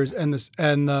failures and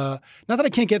not that I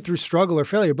can't get through struggle or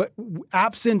failure, but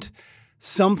absent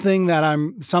something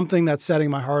that's setting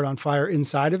my heart on fire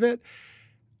inside of it,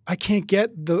 I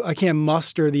can't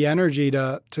muster the energy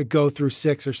to go through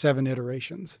 6 or 7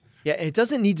 iterations. Yeah, and it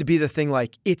doesn't need to be the thing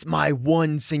like, it's my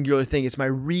one singular thing. It's my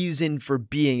reason for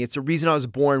being. It's the reason I was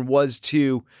born was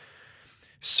to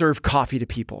serve coffee to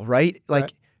people, right? Like,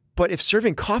 right. But if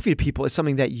serving coffee to people is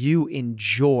something that you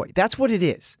enjoy, that's what it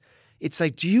is. It's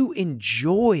like, do you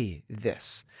enjoy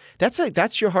this?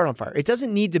 That's your heart on fire. It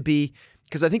doesn't need to be,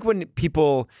 because I think when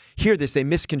people hear this, they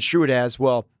misconstrue it as,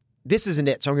 well, this isn't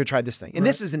it, so I'm going to try this thing. And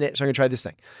this isn't it, so I'm going to try this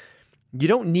thing. You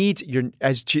don't need, and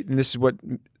this is what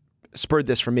spurred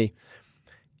this for me.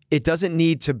 It doesn't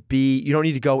need to be, you don't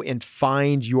need to go and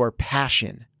find your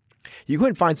passion. You go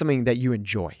and find something that you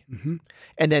enjoy. Mm-hmm.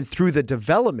 And then through the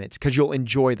development, because you'll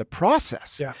enjoy the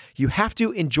process, you have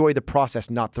to enjoy the process,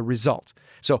 not the result.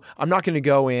 So I'm not going to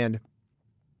go and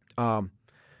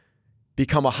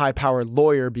become a high-powered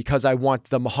lawyer because I want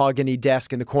the mahogany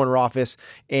desk in the corner office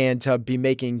and to be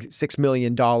making $6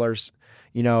 million,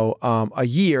 a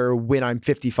year when I'm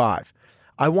 55.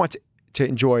 I want to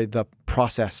enjoy the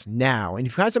process now. And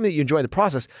if you find something that you enjoy the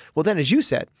process, well, then, as you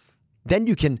said, then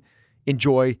you can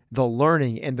enjoy the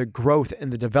learning and the growth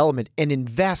and the development and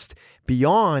invest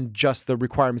beyond just the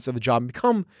requirements of the job and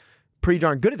become pretty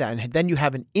darn good at that. And then you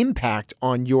have an impact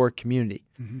on your community.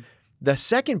 Mm-hmm. The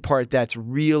second part that's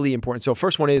really important. So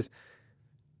first one is,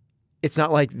 it's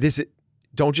not like this,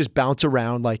 don't just bounce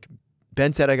around. Like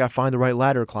Ben said, I got to find the right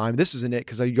ladder to climb. This isn't it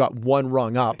because you got one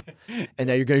rung up and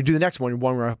now you're going to do the next one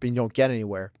rung up and you don't get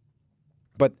anywhere.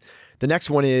 But the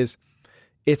next one is,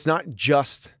 it's not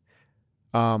just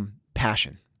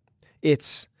passion.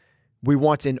 We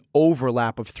want an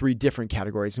overlap of 3 different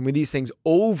categories. And when these things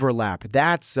overlap,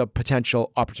 that's a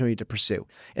potential opportunity to pursue.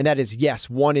 And that is, yes,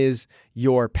 one is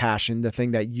your passion, the thing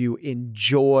that you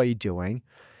enjoy doing.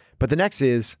 But the next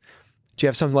is, do you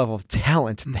have some level of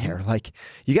talent there? Mm-hmm. Like,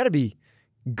 you got to be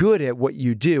good at what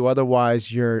you do.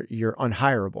 Otherwise, you're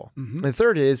unhireable. Mm-hmm. And the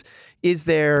third is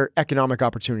there economic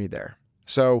opportunity there?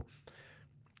 So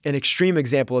an extreme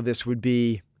example of this would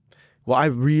be, well, I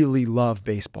really love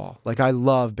baseball. Like, I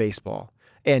love baseball.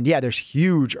 And yeah, there's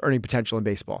huge earning potential in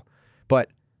baseball, but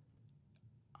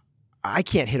I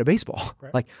can't hit a baseball.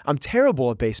 Right. Like, I'm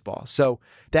terrible at baseball. So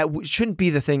that shouldn't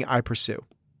be the thing I pursue.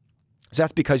 So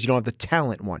that's because you don't have the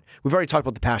talent one. We've already talked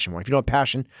about the passion one. If you don't have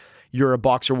passion, you're a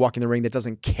boxer walking the ring that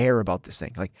doesn't care about this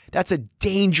thing. Like, that's a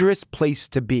dangerous place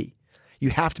to be. You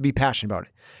have to be passionate about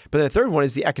it. But the third one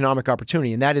is the economic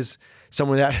opportunity. And that is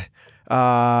someone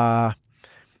that,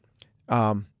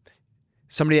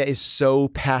 somebody that is so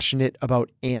passionate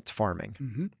about ant farming.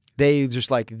 Mm-hmm.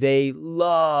 They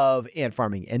love ant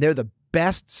farming, and they're the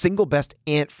single best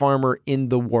ant farmer in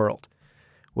the world.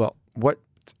 Well,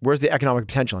 where's the economic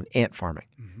potential in ant farming?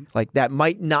 Mm-hmm. Like, that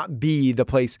might not be the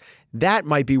place. That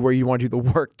might be where you want to do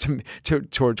the work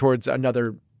towards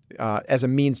another, as a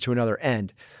means to another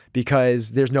end,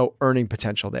 because there's no earning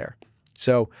potential there.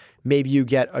 So maybe you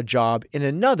get a job in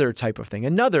another type of thing,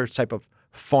 another type of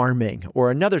farming, or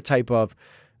another type of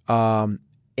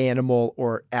animal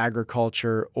or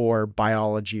agriculture or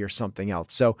biology or something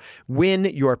else. So when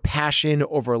your passion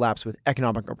overlaps with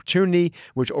economic opportunity,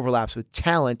 which overlaps with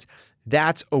talent,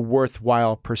 that's a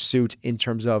worthwhile pursuit in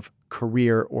terms of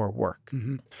career or work.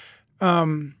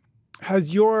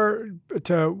 Has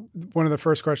to one of the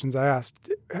first questions I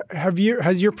asked,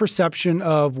 has your perception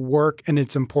of work and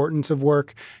its importance of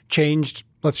work changed,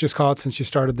 let's just call it, since you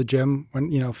started the gym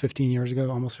when, 15 years ago,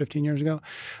 almost 15 years ago?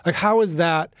 Like, how is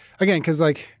that, again, because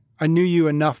like I knew you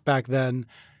enough back then,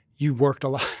 you worked a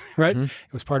lot, right? Mm-hmm.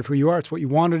 It was part of who you are. It's what you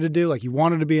wanted to do. Like, you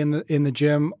wanted to be in the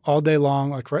gym all day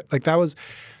long. Like, right? Like that was,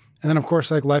 and then of course,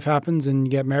 like life happens and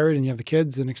you get married and you have the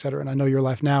kids and et cetera. And I know your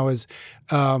life now is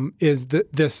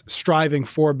this striving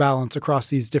for balance across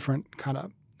these different kind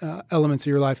of elements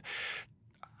of your life.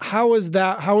 How is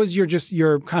that? How is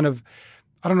your kind of,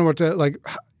 I don't know what to, like,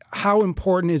 how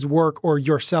important is work or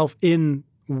yourself in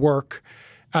work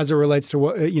as it relates to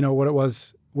what it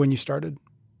was when you started?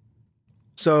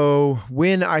 So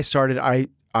when I started,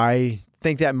 I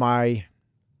think that my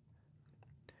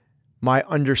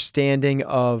understanding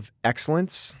of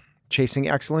excellence, chasing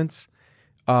excellence,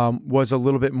 was a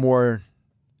little bit more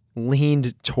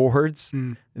leaned towards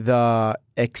the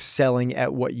excelling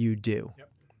at what you do. Yep.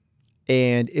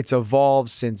 And it's evolved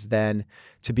since then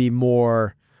to be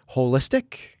more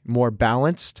holistic, more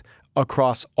balanced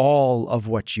across all of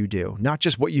what you do, not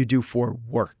just what you do for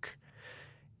work.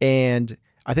 And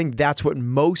I think that's what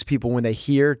most people, when they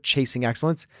hear chasing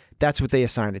excellence, that's what they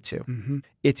assign it to. Mm-hmm.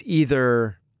 It's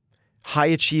either high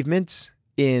achievement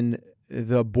in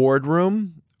the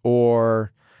boardroom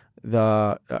or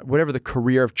the whatever the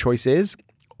career of choice is,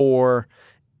 or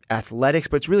athletics,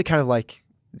 but it's really kind of like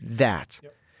that.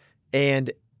 Yep.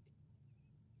 And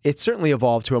it's certainly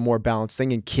evolved to a more balanced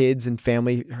thing, and kids and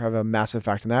family have a massive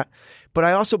effect on that. But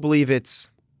I also believe it's,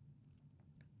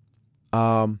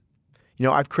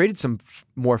 I've created some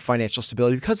more financial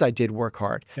stability because I did work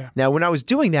hard. Yeah. Now, when I was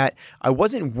doing that, I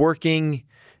wasn't working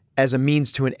as a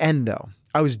means to an end, though.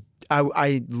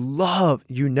 I love,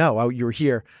 you were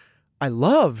here. I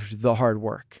loved the hard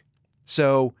work.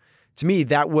 So to me,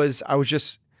 I was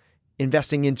just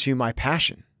investing into my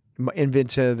passion,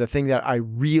 into the thing that I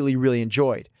really, really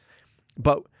enjoyed.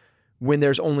 But when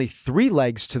there's only 3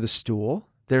 legs to the stool,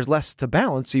 there's less to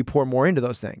balance. So you pour more into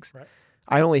those things. Right.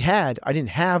 I didn't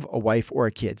have a wife or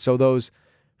a kid. So those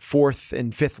 4th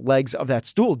and 5th legs of that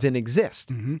stool didn't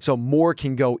exist. Mm-hmm. So more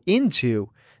can go into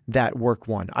that work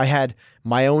one. I had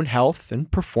my own health and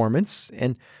performance,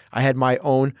 and I had my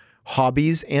own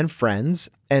hobbies and friends,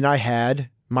 and I had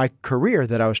my career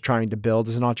that I was trying to build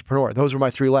as an entrepreneur. Those were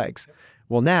my 3 legs.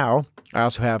 Well, now I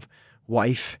also have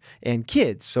wife and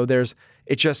kids. So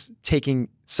it's just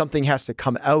something has to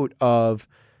come out of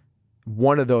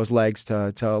one of those legs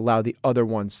to allow the other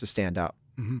ones to stand up.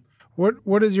 Mm-hmm.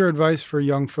 What is your advice for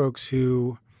young folks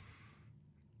who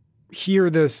hear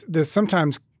this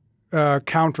sometimes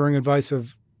countering advice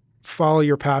of follow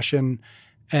your passion,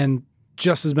 and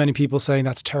just as many people saying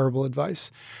that's terrible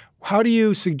advice? How do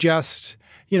you suggest,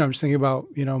 I'm just thinking about,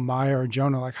 Maya or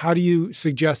Jonah, like how do you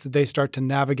suggest that they start to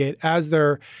navigate as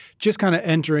they're just kind of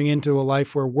entering into a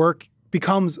life where work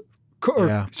becomes,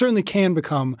 or certainly can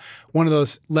become, one of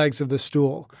those legs of the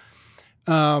stool?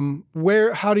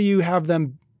 How do you have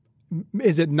them,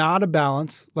 is it not a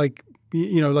balance? Like,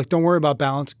 don't worry about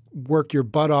balance, work your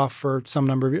butt off for some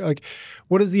number of years. Like,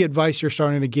 what is the advice you're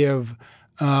starting to give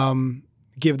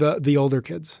the older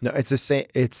kids? No, it's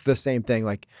the same thing.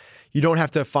 Like, you don't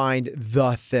have to find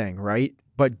the thing, right?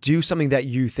 But do something that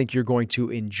you think you're going to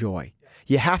enjoy.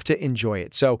 You have to enjoy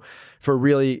it. So for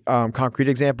really concrete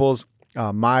examples,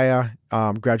 Maya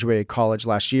graduated college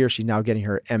last year. She's now getting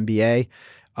her MBA,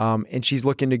 and she's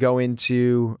looking to go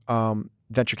into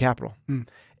venture capital.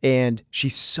 And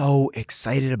she's so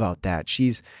excited about that.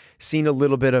 She's seen a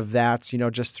little bit of that,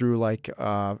 just through like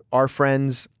our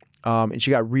friends. And she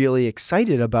got really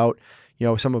excited about,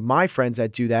 some of my friends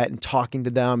that do that and talking to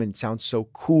them, and it sounds so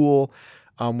cool.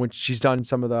 When she's done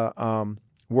some of the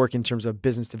work in terms of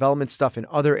business development stuff in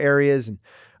other areas. And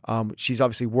she's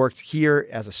obviously worked here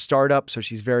as a startup. So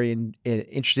she's very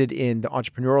interested in the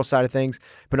entrepreneurial side of things,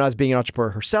 but not as being an entrepreneur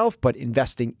herself, but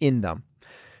investing in them.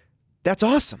 That's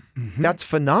awesome. Mm-hmm. That's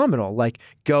phenomenal. Like,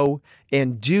 go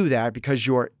and do that because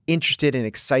you're interested and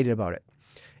excited about it.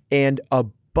 And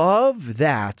above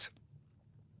that,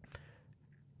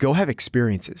 go have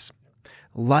experiences.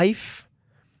 Life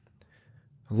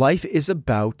is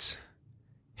about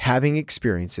having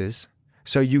experiences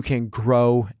so you can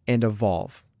grow and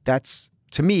evolve. That's,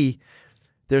 to me,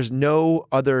 there's no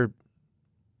other,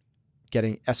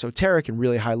 getting esoteric and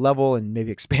really high level and maybe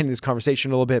expanding this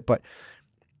conversation a little bit, but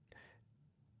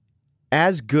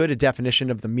as good a definition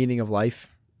of the meaning of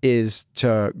life is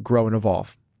to grow and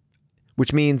evolve,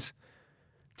 which means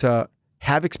to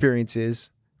have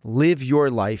experiences, live your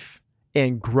life,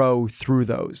 and grow through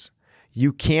those.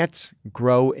 You can't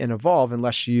grow and evolve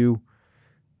unless you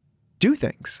do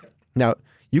things. Now,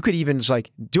 you could even just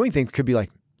like doing things could be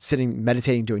like sitting,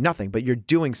 meditating, doing nothing, but you're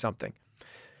doing something.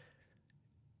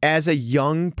 As a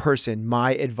young person,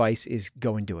 my advice is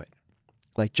go and do it.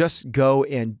 Like just go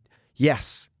and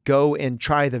go and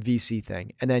try the VC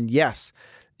thing. And then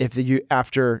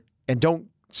and don't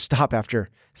stop after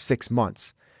 6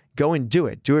 months. Go and do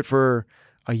it. Do it for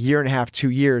a year and a half, 2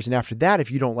 years. And after that,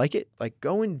 if you don't like it, like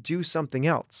go and do something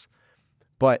else.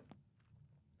 But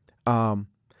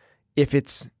if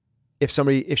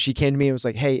she came to me and was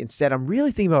like, hey, instead, I'm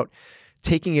really thinking about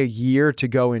taking a year to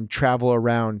go and travel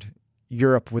around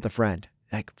Europe with a friend.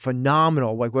 Like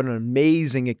phenomenal. Like what an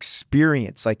amazing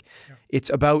experience. Like it's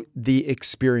about the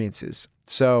experiences.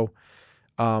 So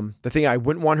the thing I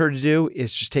wouldn't want her to do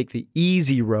is just take the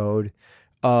easy road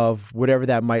of whatever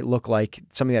that might look like,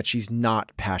 something that she's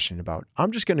not passionate about.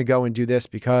 I'm just going to go and do this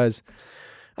because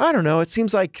I don't know. It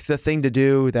seems like the thing to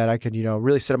do that I could,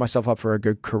 really set myself up for a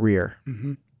good career.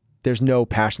 Mm-hmm. There's no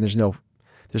passion. There's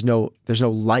no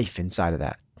life inside of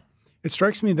that. It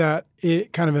strikes me that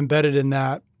it kind of embedded in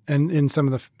that and in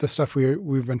some of the stuff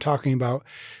we've been talking about,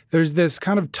 there's this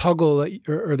kind of toggle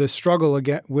or this struggle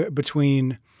again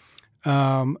between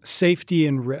safety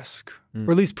and risk,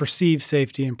 or at least perceived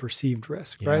safety and perceived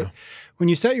risk, right? When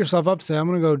you set yourself up, say, I'm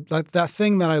going to go like that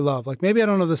thing that I love, like maybe I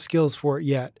don't have the skills for it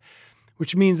yet,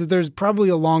 which means that there's probably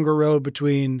a longer road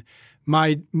between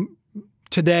my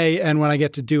today and when I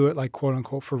get to do it, like quote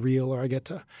unquote for real, or I get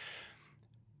to,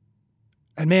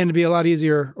 and man, it'd be a lot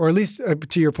easier, or at least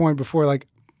to your point before, like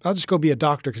I'll just go be a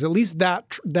doctor because at least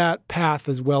that path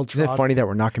is well trod. Isn't it funny that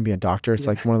we're not going to be a doctor? It's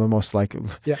like one of the most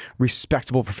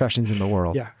respectable professions in the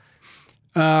world.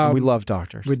 Yeah, we love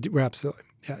doctors. We absolutely.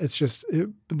 Yeah, it's just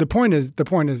the point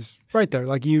is right there.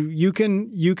 Like you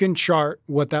can chart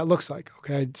what that looks like.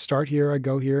 Okay, I start here, I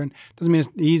go here, and it doesn't mean it's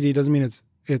easy. It doesn't mean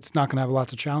it's not going to have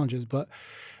lots of challenges, but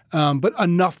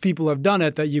enough people have done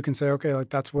it that you can say, okay, like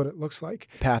that's what it looks like.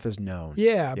 Path is known.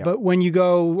 Yeah, yep. But when you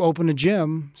go open a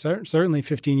gym, certainly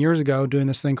 15 years ago, doing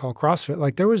this thing called CrossFit,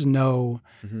 like there was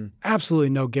absolutely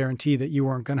no guarantee that you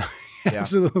weren't going to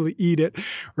absolutely eat it,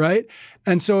 right?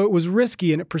 And so it was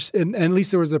risky, and at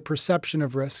least there was a perception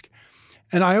of risk.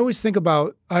 And I always think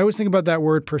about that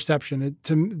word perception,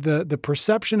 the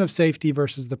perception of safety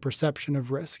versus the perception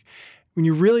of risk. When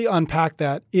you really unpack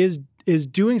that, is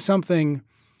doing something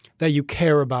that you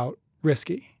care about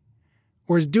risky,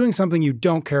 or is doing something you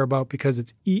don't care about because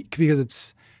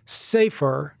it's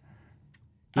safer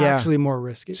actually more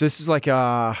risky? So this is like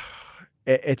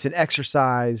it's an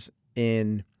exercise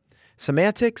in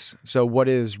semantics. So what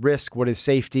is risk? What is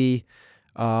safety?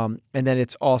 And then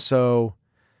it's also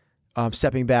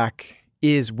stepping back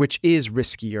which is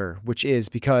riskier, which is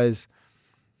because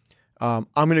I'm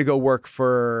going to go work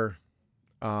for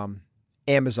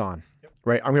Amazon.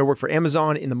 Right, I'm going to work for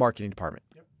Amazon in the marketing department.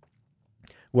 Yep.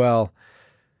 Well,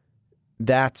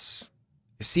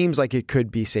 seems like it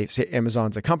could be safe.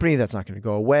 Amazon's a company that's not going to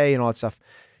go away and all that stuff.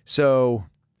 So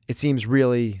it seems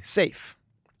really safe.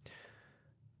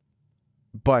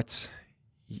 But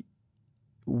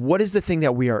what is the thing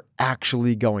that we are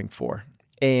actually going for?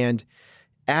 And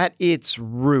at its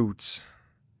roots,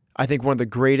 I think one of the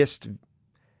greatest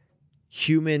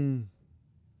human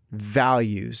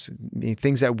values,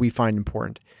 things that we find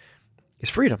important, is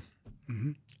freedom.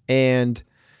 Mm-hmm. And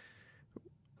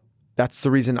that's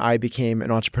the reason I became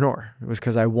an entrepreneur. It was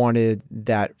because I wanted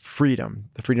that freedom,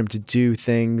 the freedom to do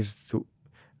things, to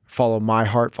follow my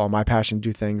heart, follow my passion,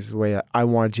 do things the way that I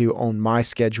wanted to, own my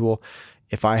schedule.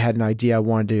 If I had an idea, I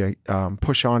wanted to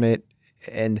push on it.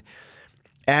 And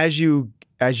as you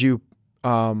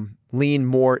lean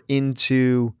more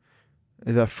into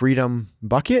the freedom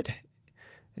bucket,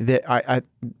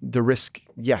 the risk,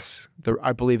 yes,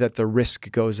 I believe that the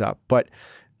risk goes up, but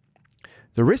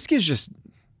the risk is just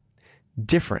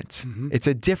different. Mm-hmm. It's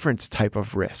a different type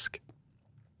of risk.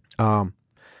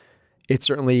 It's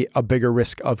certainly a bigger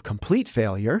risk of complete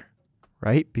failure,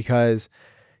 right? Because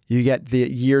you get the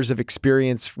years of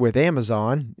experience with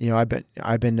Amazon.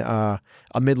 I've been a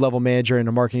mid-level manager in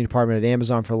a marketing department at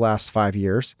Amazon for the last 5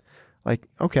 years. Like,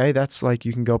 okay, that's like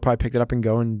you can go probably pick it up and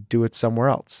go and do it somewhere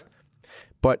else.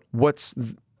 But what's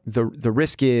the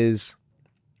risk is,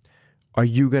 are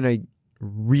you going to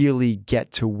really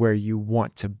get to where you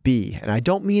want to be? And I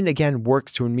don't mean, again, work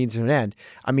to a means to an end.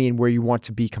 I mean where you want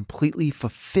to be completely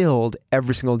fulfilled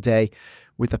every single day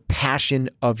with a passion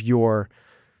of your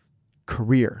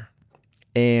career.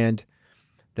 And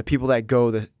the people that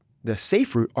go the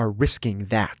safe route are risking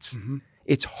that.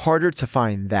 It's harder to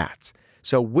find that.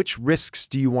 So which risks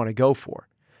do you want to go for?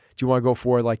 Do you want to go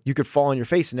for, like, you could fall on your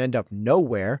face and end up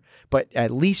nowhere, but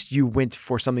at least you went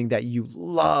for something that you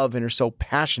love and are so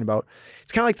passionate about?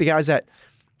 It's kind of like the guys that,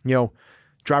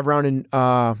 drive around in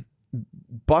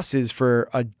buses for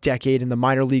a decade in the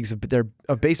minor leagues of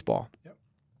baseball. Yep.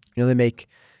 They make,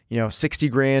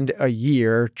 $60,000 a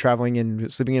year traveling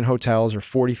and sleeping in hotels, or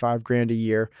 $45,000 a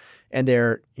year. And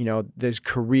they're, there's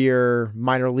career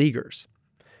minor leaguers.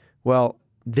 Well,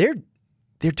 they're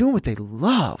doing what they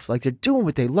love. Like, they're doing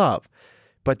what they love.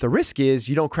 But the risk is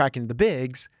you don't crack into the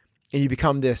bigs and you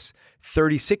become this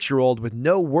 36-year-old with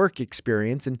no work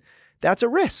experience. And that's a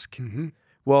risk.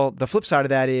 Well, the flip side of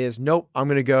that is, nope, I'm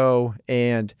going to go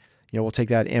and, we'll take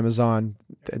that Amazon,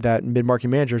 that mid-market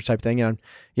manager type thing. And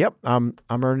I'm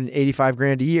earning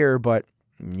 $85,000 a year, but,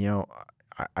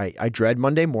 I dread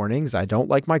Monday mornings. I don't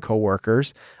like my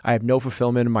coworkers. I have no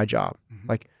fulfillment in my job.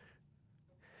 Like,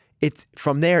 it's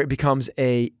from there, it becomes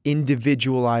a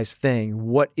individualized thing.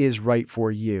 What is right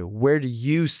for you? Where do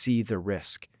you see the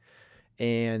risk?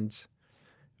 And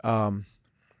the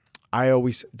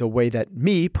way that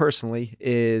me personally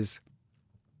is,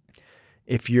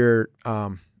 if you're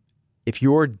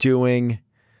doing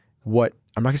what,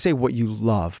 I'm not gonna say what you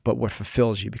love, but what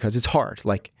fulfills you, because it's hard.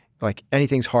 Like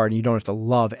anything's hard and you don't have to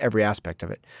love every aspect of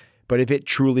it. But if it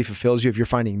truly fulfills you, if you're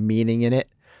finding meaning in it,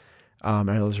 I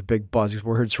know those are big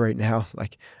buzzwords right now.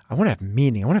 Like, I want to have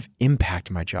meaning. I want to have impact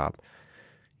in my job.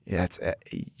 Yeah,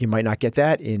 you might not get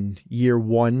that in year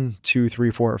 1, 2, 3,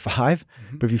 4, or 5.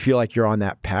 But if you feel like you're on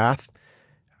that path,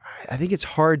 I think it's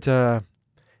hard to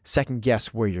second guess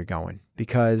where you're going,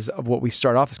 because of what we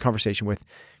start off this conversation with.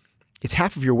 It's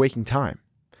half of your waking time.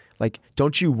 Like,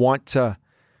 don't you want to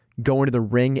go into the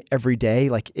ring every day,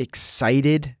 like,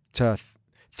 excited to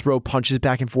throw punches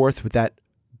back and forth with that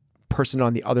person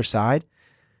on the other side?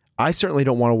 I certainly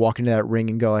don't want to walk into that ring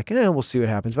and go like, we'll see what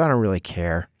happens, but I don't really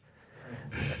care.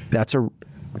 That's a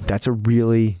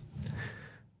really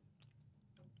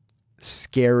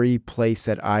scary place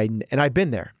that I've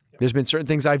been there. There's been certain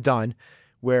things I've done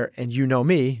where, and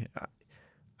me,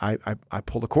 I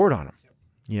pull the cord on them,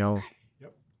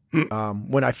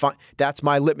 when I find, that's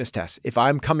my litmus test. If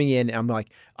I'm coming in and I'm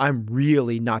like, I'm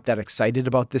really not that excited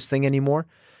about this thing anymore,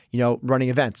 running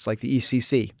events like the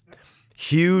ECC,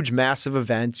 huge, massive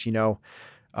events,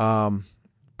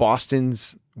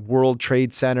 Boston's World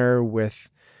Trade Center with,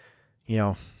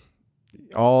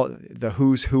 all the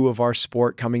who's who of our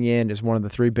sport coming in, is one of the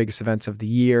 3 biggest events of the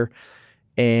year.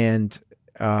 And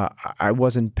I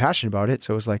wasn't passionate about it.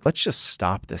 So it was like, let's just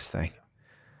stop this thing.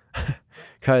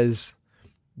 Because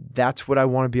that's what I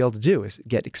want to be able to do, is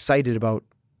get excited about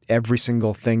every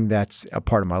single thing that's a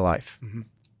part of my life.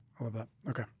 I love that.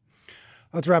 Okay.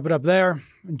 Let's wrap it up there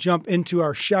and jump into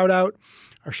our shout out.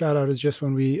 Our shout out is just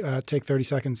when we take 30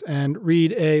 seconds and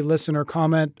read a listener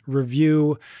comment,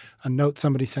 review, a note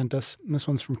somebody sent us. And this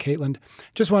one's from Caitlin.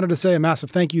 Just wanted to say a massive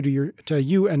thank you to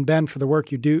you and Ben for the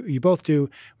work you both do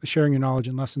with sharing your knowledge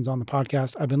and lessons on the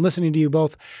podcast. I've been listening to you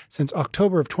both since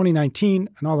October of 2019,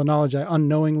 and all the knowledge I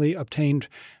unknowingly obtained.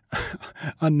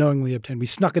 We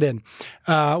snuck it in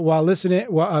while listening,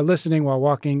 while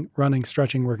walking, running,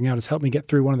 stretching, working out has helped me get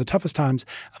through one of the toughest times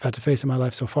I've had to face in my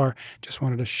life so far. Just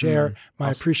wanted to share my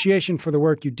appreciation for the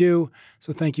work you do.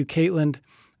 So thank you, Caitlin.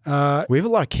 We have a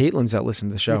lot of Caitlins that listen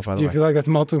to the show, by the way. Do you feel like that's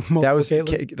multiple That was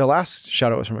Caitlin? The last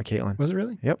shout out was from a Caitlin. Was it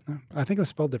really? Yep. I think it was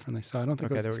spelled differently, so I don't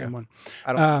think it was the same one.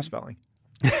 I don't see the spelling.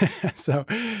 So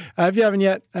if you haven't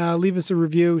yet, leave us a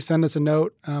review, send us a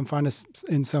note, find us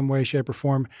in some way, shape, or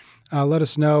form. Let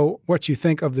us know what you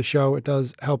think of the show. It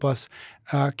does help us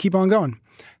keep on going.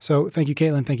 So thank you,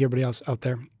 Caitlin. Thank you, everybody else out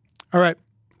there. All right,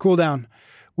 cool down.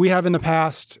 We have in the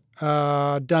past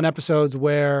done episodes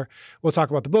where we'll talk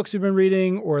about the books we've been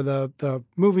reading or the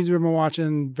movies we've been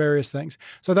watching, various things.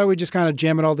 So I thought we'd just kind of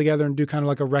jam it all together and do kind of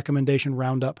like a recommendation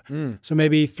roundup. So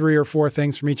maybe 3 or 4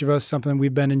 things from each of us, something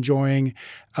we've been enjoying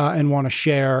and want to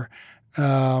share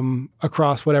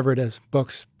across whatever it is,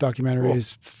 books,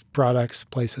 documentaries, products,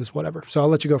 places, whatever. So I'll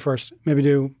let you go first. Maybe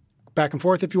do back and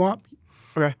forth if you want.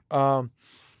 Okay.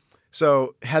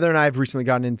 So Heather and I have recently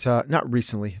gotten into, not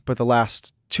recently, but the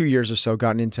last 2 years or so,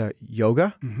 gotten into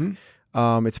yoga.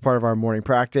 It's part of our morning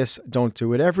practice. Don't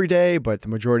do it every day, but the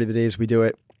majority of the days we do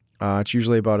it. It's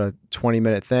usually about a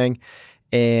 20-minute thing,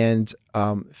 and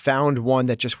found one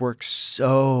that just works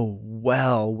so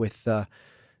well with the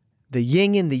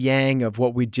yin and the yang of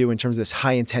what we do in terms of this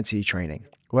high intensity training.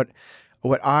 What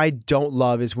I don't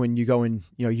love is when you go and,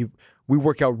 we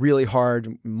work out really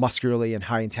hard, muscularly and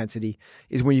high intensity,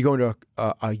 is when you go into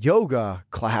a yoga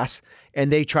class and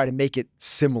they try to make it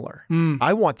similar.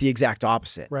 I want the exact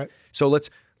opposite. Right. So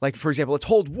like, for example, let's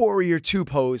hold warrior 2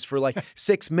 pose for like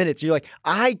 6 minutes. You're like,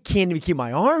 I can't even keep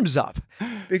my arms up,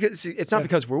 because it's not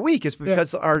because we're weak. It's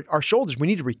because our shoulders, we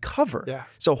need to recover. Yeah.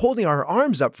 So holding our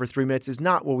arms up for 3 minutes is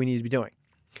not what we need to be doing.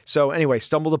 So anyway,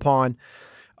 stumbled upon,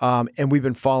 and we've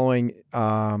been following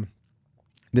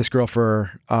this girl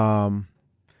for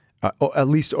at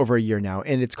least over a year now.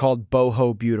 And it's called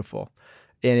Boho Beautiful.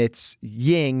 And it's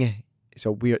yin.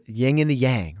 So we're yin and the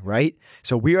yang, right?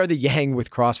 So we are the yang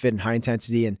with CrossFit and high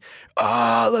intensity and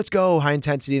let's go high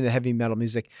intensity and the heavy metal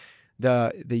music.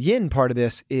 The yin part of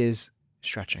this is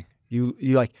stretching.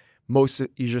 You're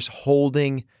just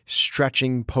holding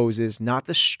stretching poses, not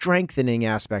the strengthening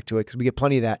aspect to it, because we get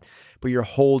plenty of that, but you're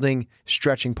holding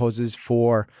stretching poses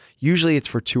usually it's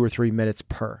for 2 or 3 minutes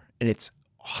per, and it's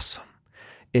awesome.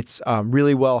 It's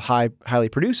really highly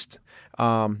produced.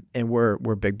 And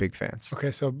we're big fans.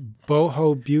 Okay, so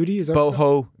Boho Beauty, is that what it's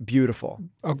called? Boho Beautiful.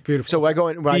 Oh, beautiful. So I go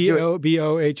in when I do it.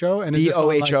 BOHO, and is this on,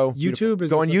 like, BOHO. YouTube?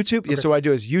 Go on YouTube. Yeah, so what I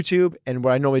do is YouTube, and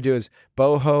what I normally do is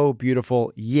Boho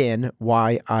Beautiful Yin,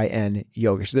 YIN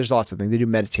yoga. So there's lots of things. They do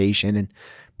meditation and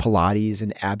Pilates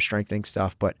and ab strengthening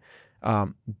stuff, but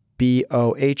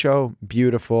BOHO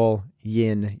Beautiful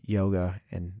Yin yoga,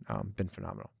 and been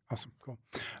phenomenal. Awesome. Cool.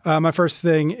 My first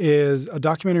thing is a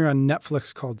documentary on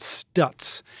Netflix called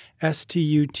Stutz,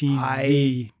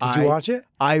 STUTZ. Did you watch it?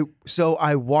 I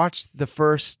watched the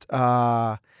first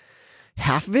half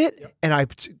of it, and I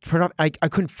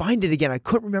couldn't find it again. I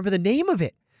couldn't remember the name of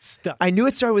it. Stutz. I knew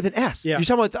it started with an S. Yeah. You're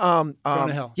talking about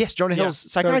Jonah Hill. Yes, Jonah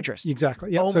Hill's psychiatrist.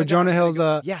 Exactly. Yeah. Oh so Jonah Hill's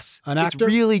an actor. It's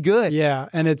really good. Yeah,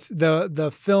 and it's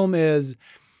the film is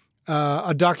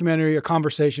a documentary, a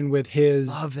conversation with his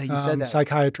Love that you said that.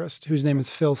 psychiatrist, whose name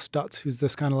is Phil Stutz, who's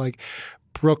this kind of like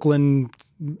Brooklyn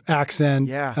accent,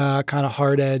 kind of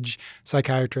hard edge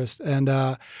psychiatrist, and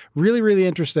really, really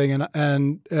interesting.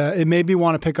 And it made me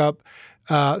want to pick up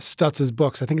Stutz's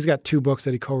books. I think he's got 2 books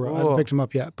that he co-wrote. I haven't picked them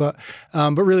up yet, but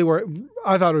really,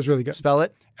 I thought it was really good. Spell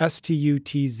it.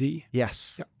 STUTZ.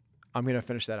 Yes. Yep. I'm gonna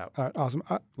finish that out. All right, awesome.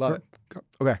 Love it. Go.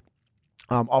 Okay.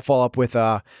 I'll follow up with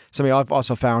something I've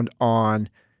also found on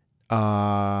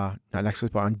not Netflix,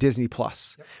 but on Disney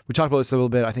Plus. Yep. We talked about this a little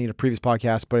bit, I think, in a previous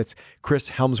podcast, but it's Chris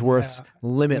Hemsworth's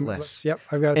Limitless. Yep,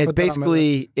 I've got. And it's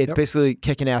basically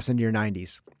kicking ass into your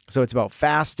 90s. So it's about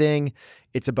fasting,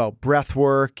 it's about breath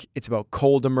work, it's about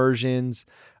cold immersions,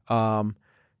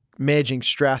 managing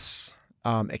stress,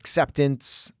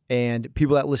 acceptance, and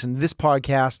people that listen to this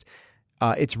podcast.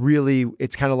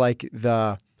 It's kind of like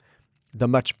the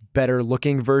much better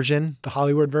looking version. The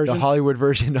Hollywood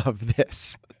version of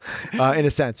this, in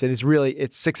a sense. And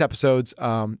it's 6 episodes.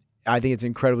 I think it's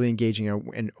incredibly engaging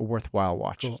and a worthwhile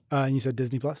watch. Cool. And you said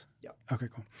Disney Plus? Yeah. Okay,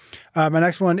 cool. My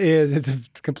next one it's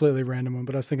a completely random one,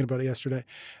 but I was thinking about it yesterday.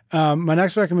 My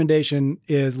next recommendation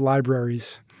is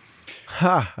libraries.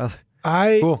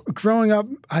 Growing up,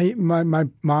 my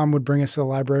mom would bring us to the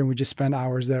library and we'd just spend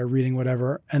hours there reading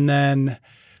whatever. And then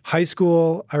high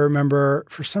school, I remember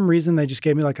for some reason they just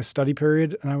gave me like a study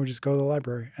period and I would just go to the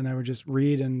library and I would just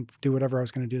read and do whatever I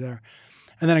was going to do there.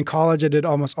 And then in college, I did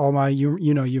almost all my,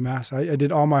 UMass. I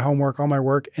did all my homework, all my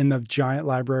work in the giant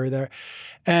library there.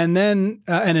 And then,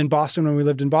 and in Boston, when we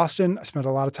lived in Boston, I spent a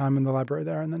lot of time in the library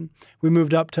there. And then we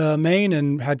moved up to Maine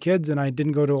and had kids, and I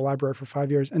didn't go to a library for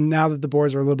 5 years. And now that the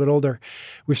boys are a little bit older,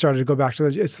 we started to go back to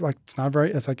it's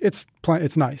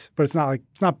nice, but it's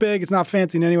not big, it's not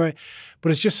fancy in any way.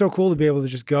 But it's just so cool to be able to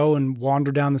just go and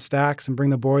wander down the stacks and bring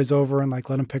the boys over and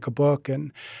like let them pick a book.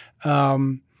 And,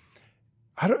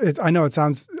 I know it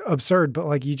sounds absurd, but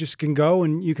like you just can go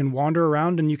and you can wander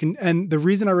around and the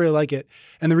reason I really like it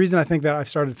and the reason I think that I've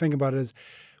started to think about it is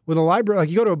with a library, like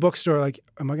you go to a bookstore, like,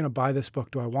 am I going to buy this book?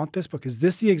 Do I want this book? Is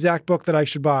this the exact book that I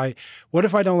should buy? What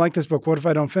if I don't like this book? What if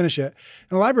I don't finish it?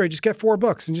 In a library, just get 4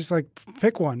 books and just like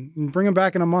pick one and bring them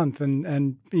back in a month.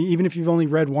 And even if you've only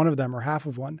read one of them or half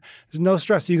of one, there's no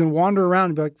stress. You can wander around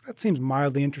and be like, that seems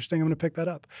mildly interesting. I'm going to pick that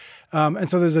up. And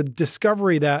so there's a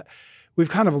discovery that we've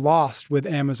kind of lost with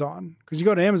Amazon, because you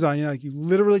go to Amazon, you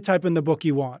literally type in the book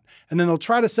you want, and then they'll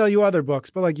try to sell you other books,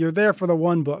 but like you're there for the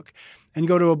one book. And you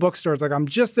go to a bookstore, it's like, I'm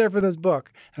just there for this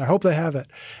book, and I hope they have it.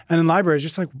 And in libraries,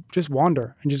 just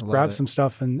wander and just grab some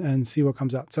stuff and see what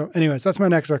comes out. So anyways, that's my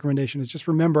next recommendation is just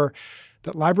remember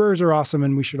that libraries are awesome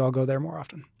and we should all go there more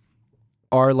often.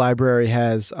 Our library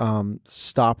has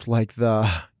stopped like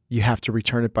you have to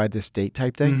return it by this date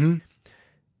type thing. Mm-hmm.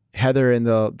 Heather and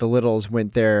the littles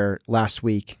went there last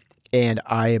week, and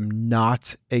I am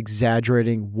not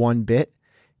exaggerating one bit.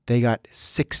 They got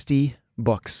 60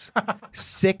 books.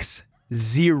 60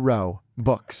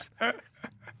 books.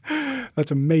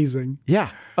 That's amazing. Yeah.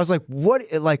 I was like, what?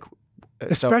 Like,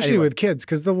 especially with kids,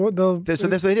 because so that's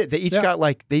what they did. They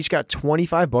each got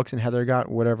 25 books, and Heather got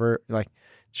whatever. Like,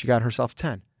 she got herself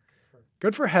 10.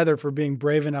 Good for Heather for being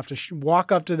brave enough to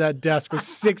walk up to that desk with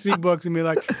 60 books and be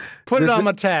like, put it on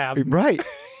my tab. Right.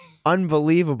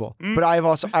 Unbelievable. But I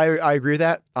agree with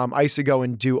that. I used to go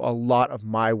and do a lot of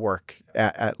my work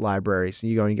at libraries.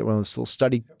 And you go and you get one of those little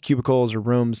study cubicles or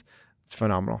rooms. It's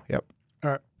phenomenal. Yep. All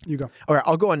right, you go. All right,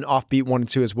 I'll go on offbeat 1 and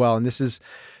 2 as well. And this is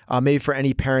maybe for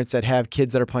any parents that have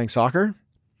kids that are playing soccer.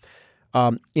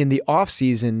 In the off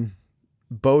season,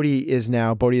 Bodie is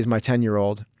my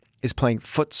 10-year-old, is playing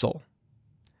futsal.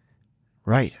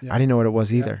 Right. Yeah. I didn't know what it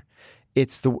was either. Yeah.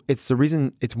 It's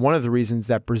one of the reasons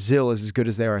that Brazil is as good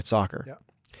as they are at soccer. Yeah.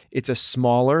 It's a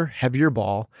smaller, heavier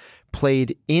ball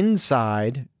played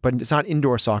inside, but it's not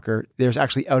indoor soccer. There's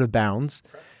actually out of bounds.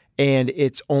 Right. And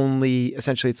it's only,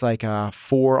 essentially, it's like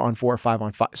 4-on-4 or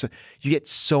 5-on-5. So you get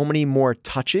so many more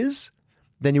touches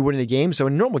than you would in a game. So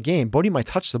in a normal game, Bodie might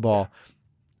touch the ball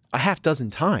a half dozen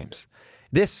times.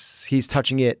 This, he's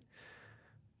touching it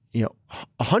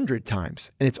 100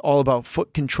 times, and it's all about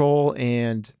foot control.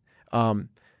 And I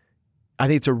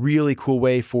think it's a really cool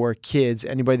way for kids,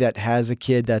 anybody that has a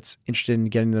kid that's interested in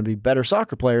getting them to be better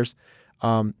soccer players.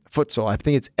 Futsal, I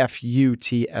think it's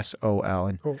Futsol.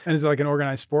 And cool. And is it like an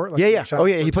organized sport? Like yeah. Oh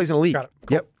yeah, he plays in a league. Got it.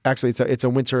 Cool. Yep. Actually, it's a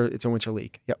winter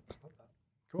league. Yep.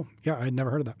 Cool. Yeah, I had never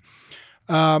heard of that.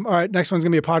 All right, next one's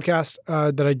gonna be a podcast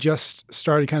that I just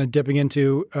started kind of dipping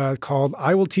into called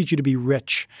 "I Will Teach You to Be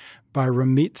Rich" by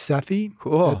Ramit Sethi.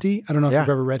 Cool. Sethi. I don't know if you've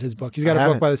ever read his book. He's got a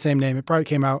book by the same name. It probably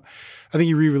came out, I think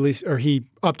he re-released or he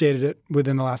updated it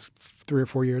within the last 3 or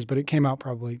 4 years, but it came out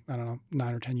probably, I don't know,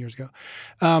 9 or 10 years ago.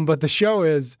 But the show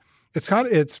is, it's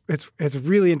a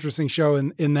really interesting show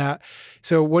in that.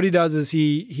 So what he does is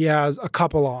he has a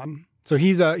couple on. So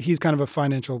he's kind of a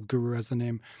financial guru, as the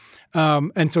name.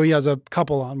 And so he has a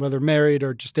couple on, whether married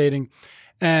or just dating.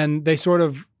 And they sort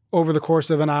of, over the course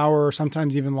of an hour or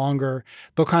sometimes even longer,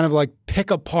 they'll kind of like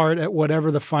pick apart at whatever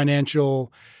the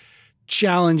financial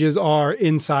challenges are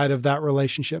inside of that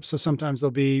relationship. So sometimes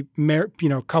there'll be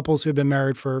couples who have been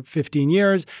married for 15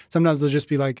 years. Sometimes they'll just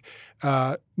be like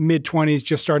mid-20s,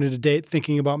 just starting to date,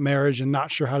 thinking about marriage and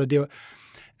not sure how to do it.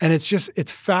 And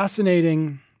it's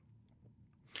fascinating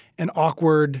and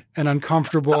awkward and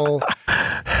uncomfortable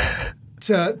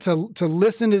to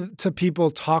listen to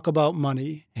people talk about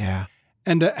money. Yeah.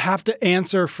 And to have to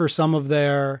answer for some of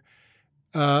their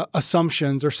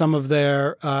assumptions or some of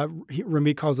their,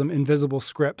 Ramit calls them invisible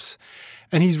scripts.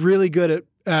 And he's really good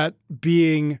at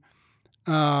being...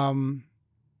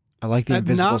 I like the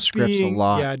invisible scripts a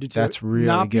lot. Yeah, I do too. That's really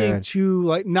not good. Being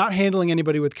too, not handling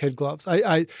anybody with kid gloves.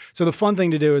 So the fun thing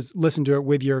to do is listen to it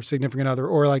with your significant other,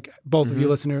 or like both of you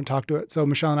listen to it and talk to it. So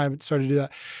Michelle and I started to do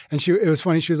that. And it was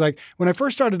funny. She was like, when I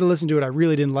first started to listen to it, I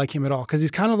really didn't like him at all. Cause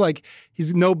he's kind of like,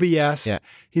 he's no BS. Yeah.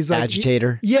 He's like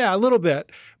agitator. Yeah, a little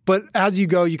bit. But as you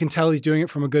go, you can tell he's doing it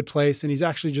from a good place, and he's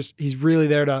really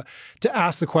there to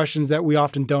ask the questions that we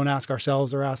often don't ask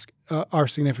ourselves or ask our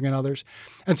significant others.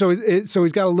 And so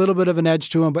he's got a little bit of an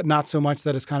edge to him, but not so much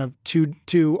that it's kind of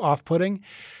too off-putting.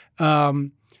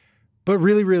 But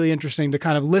really, really interesting to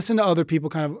kind of listen to other people,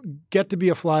 kind of get to be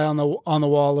a fly on the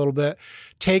wall a little bit.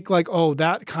 Take like, oh,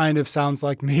 that kind of sounds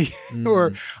like me,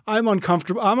 or I'm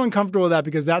uncomfortable with that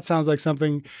because that sounds like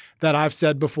something that I've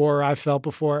said before, or I've felt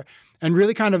before. And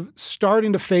really kind of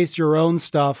starting to face your own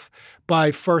stuff by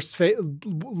first kind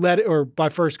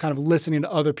of listening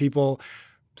to other people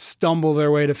stumble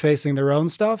their way to facing their own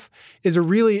stuff is a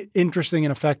really interesting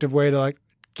and effective way to like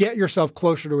get yourself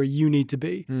closer to where you need to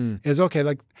be. Is okay.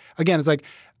 Like, again, it's like,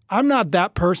 I'm not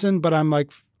that person, but I'm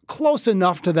like close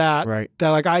enough to that, right, that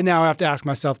like I now have to ask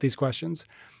myself these questions.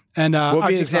 And what would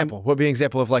be an example? What would be an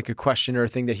example of like a question or a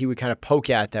thing that he would kind of poke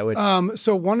at that would?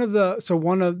 So one of the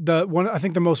I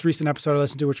think the most recent episode I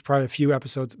listened to, which was probably a few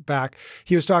episodes back,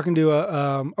 he was talking to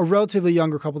a relatively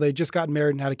younger couple. They had just gotten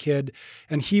married and had a kid,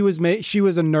 and she was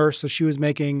a nurse, so she was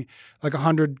making like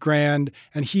 $100,000,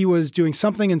 and he was doing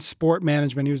something in sport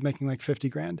management. He was making like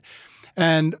 $50,000,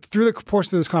 and through the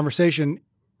course of this conversation,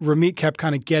 Ramit kept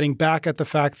kind of getting back at the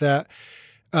fact that.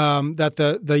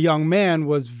 That the young man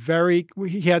was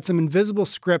he had some invisible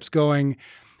scripts going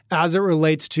as it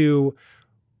relates to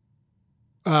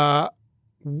the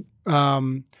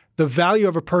value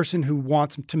of a person who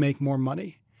wants to make more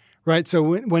money, right? So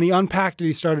when he unpacked it,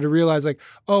 he started to realize like,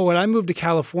 oh, when I moved to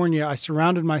California, I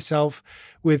surrounded myself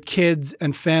with kids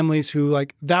and families who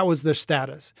like, that was their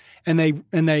status. And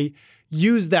they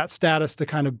used that status to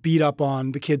kind of beat up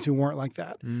on the kids who weren't like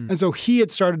that. And so he had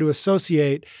started to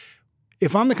associate,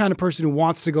 if I'm the kind of person who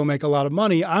wants to go make a lot of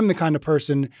money, I'm the kind of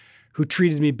person who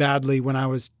treated me badly when I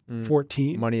was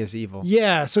 14. Money is evil.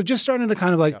 Yeah. So just starting to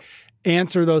kind of like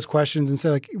answer those questions and say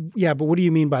like, yeah, but what do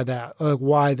you mean by that? Like,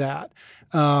 why that?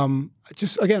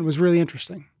 Just, again, was really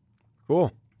interesting.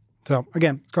 Cool. So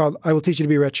again, it's called I Will Teach You to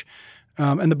Be Rich.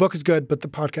 And the book is good, but the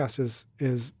podcast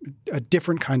is a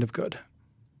different kind of good.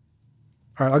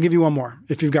 All right, I'll give you one more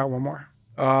if you've got one more.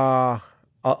 I'll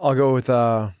go with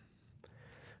I'll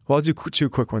do two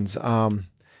quick ones. On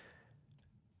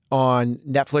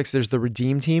Netflix, there's the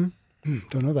Redeem Team.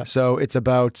 Don't know that. So it's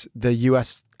about the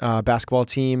U.S. Basketball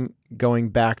team going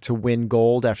back to win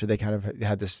gold after they kind of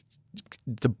had this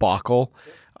debacle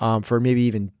for maybe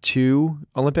even 2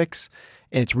 Olympics.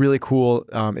 And it's really cool.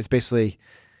 It's basically,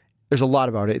 there's a lot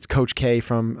about it. It's Coach K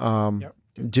from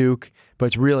Duke, but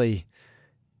it's really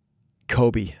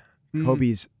Kobe.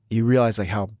 Kobe's, you realize like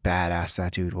how badass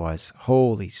that dude was.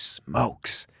 Holy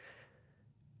smokes.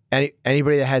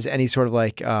 Anybody that has any sort of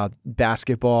like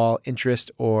basketball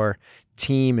interest or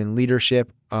team and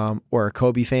leadership or a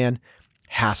Kobe fan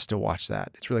has to watch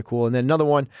that. It's really cool. And then another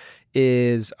one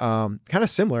is kind of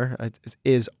similar,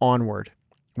 is Onward,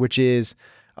 which is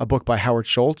a book by Howard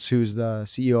Schultz, who's the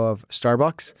CEO of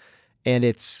Starbucks. And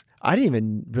it's, I didn't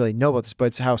even really know about this, but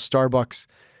it's how Starbucks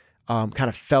kind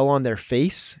of fell on their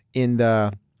face in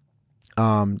the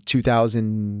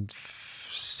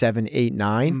 2007, 8,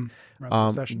 9.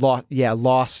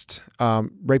 Lost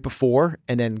right before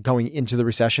and then going into the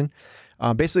recession.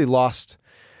 Basically lost,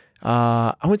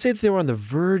 I wouldn't say that they were on the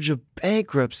verge of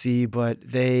bankruptcy, but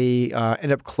they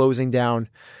ended up closing down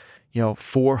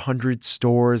 400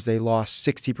 stores. They lost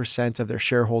 60% of their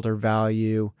shareholder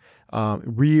value.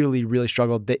 Really, really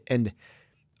struggled.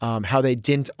 How they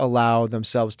didn't allow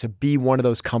themselves to be one of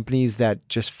those companies that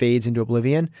just fades into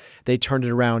oblivion. They turned it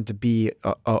around to be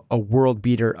a world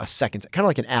beater a second, kind of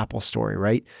like an Apple story,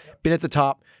 right? Been at the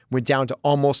top, went down to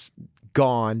almost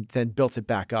gone, then built it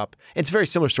back up. And it's a very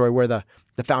similar story where the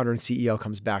founder and CEO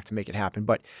comes back to make it happen.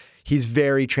 But he's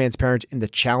very transparent in the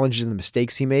challenges and the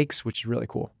mistakes he makes, which is really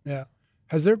cool. Yeah.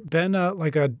 Has there been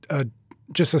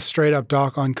just a straight up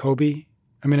doc on Kobe?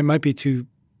 I mean, it might be too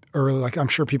early. Like, I'm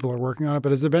sure people are working on it,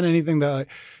 but has there been anything that,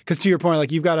 because to your point,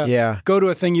 like you've got to go to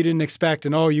a thing you didn't expect,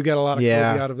 and you get a lot of Kobe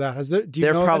out of that. Has there? Do you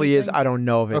there know probably is. I don't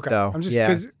know of it though. I'm just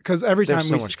because every time there's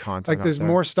so much content, like there's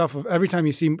more stuff of every time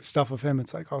you see stuff of him,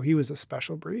 it's like, oh, he was a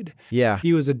special breed. Yeah,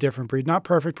 he was a different breed. Not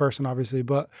perfect person, obviously,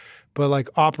 but like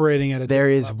operating at a. There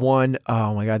is level. one.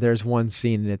 Oh my God, there's one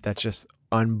scene in it that's just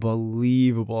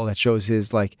unbelievable. That shows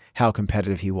his like how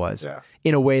competitive he was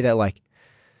in a way that like.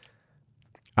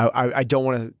 I don't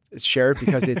want to share it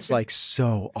because it's like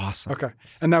so awesome. Okay.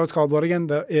 And that was called what again?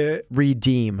 The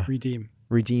Redeem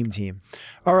Team.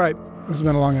 All right. This has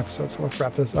been a long episode, so let's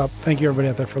wrap this up. Thank you everybody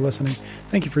out there for listening.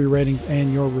 Thank you for your ratings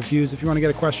and your reviews. If you want to get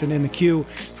a question in the queue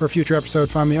for a future episode,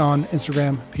 find me on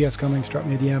Instagram, PS Cummings, drop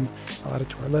me a DM. I'll add it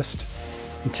to our list.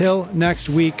 Until next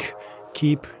week,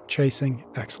 keep chasing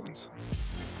excellence.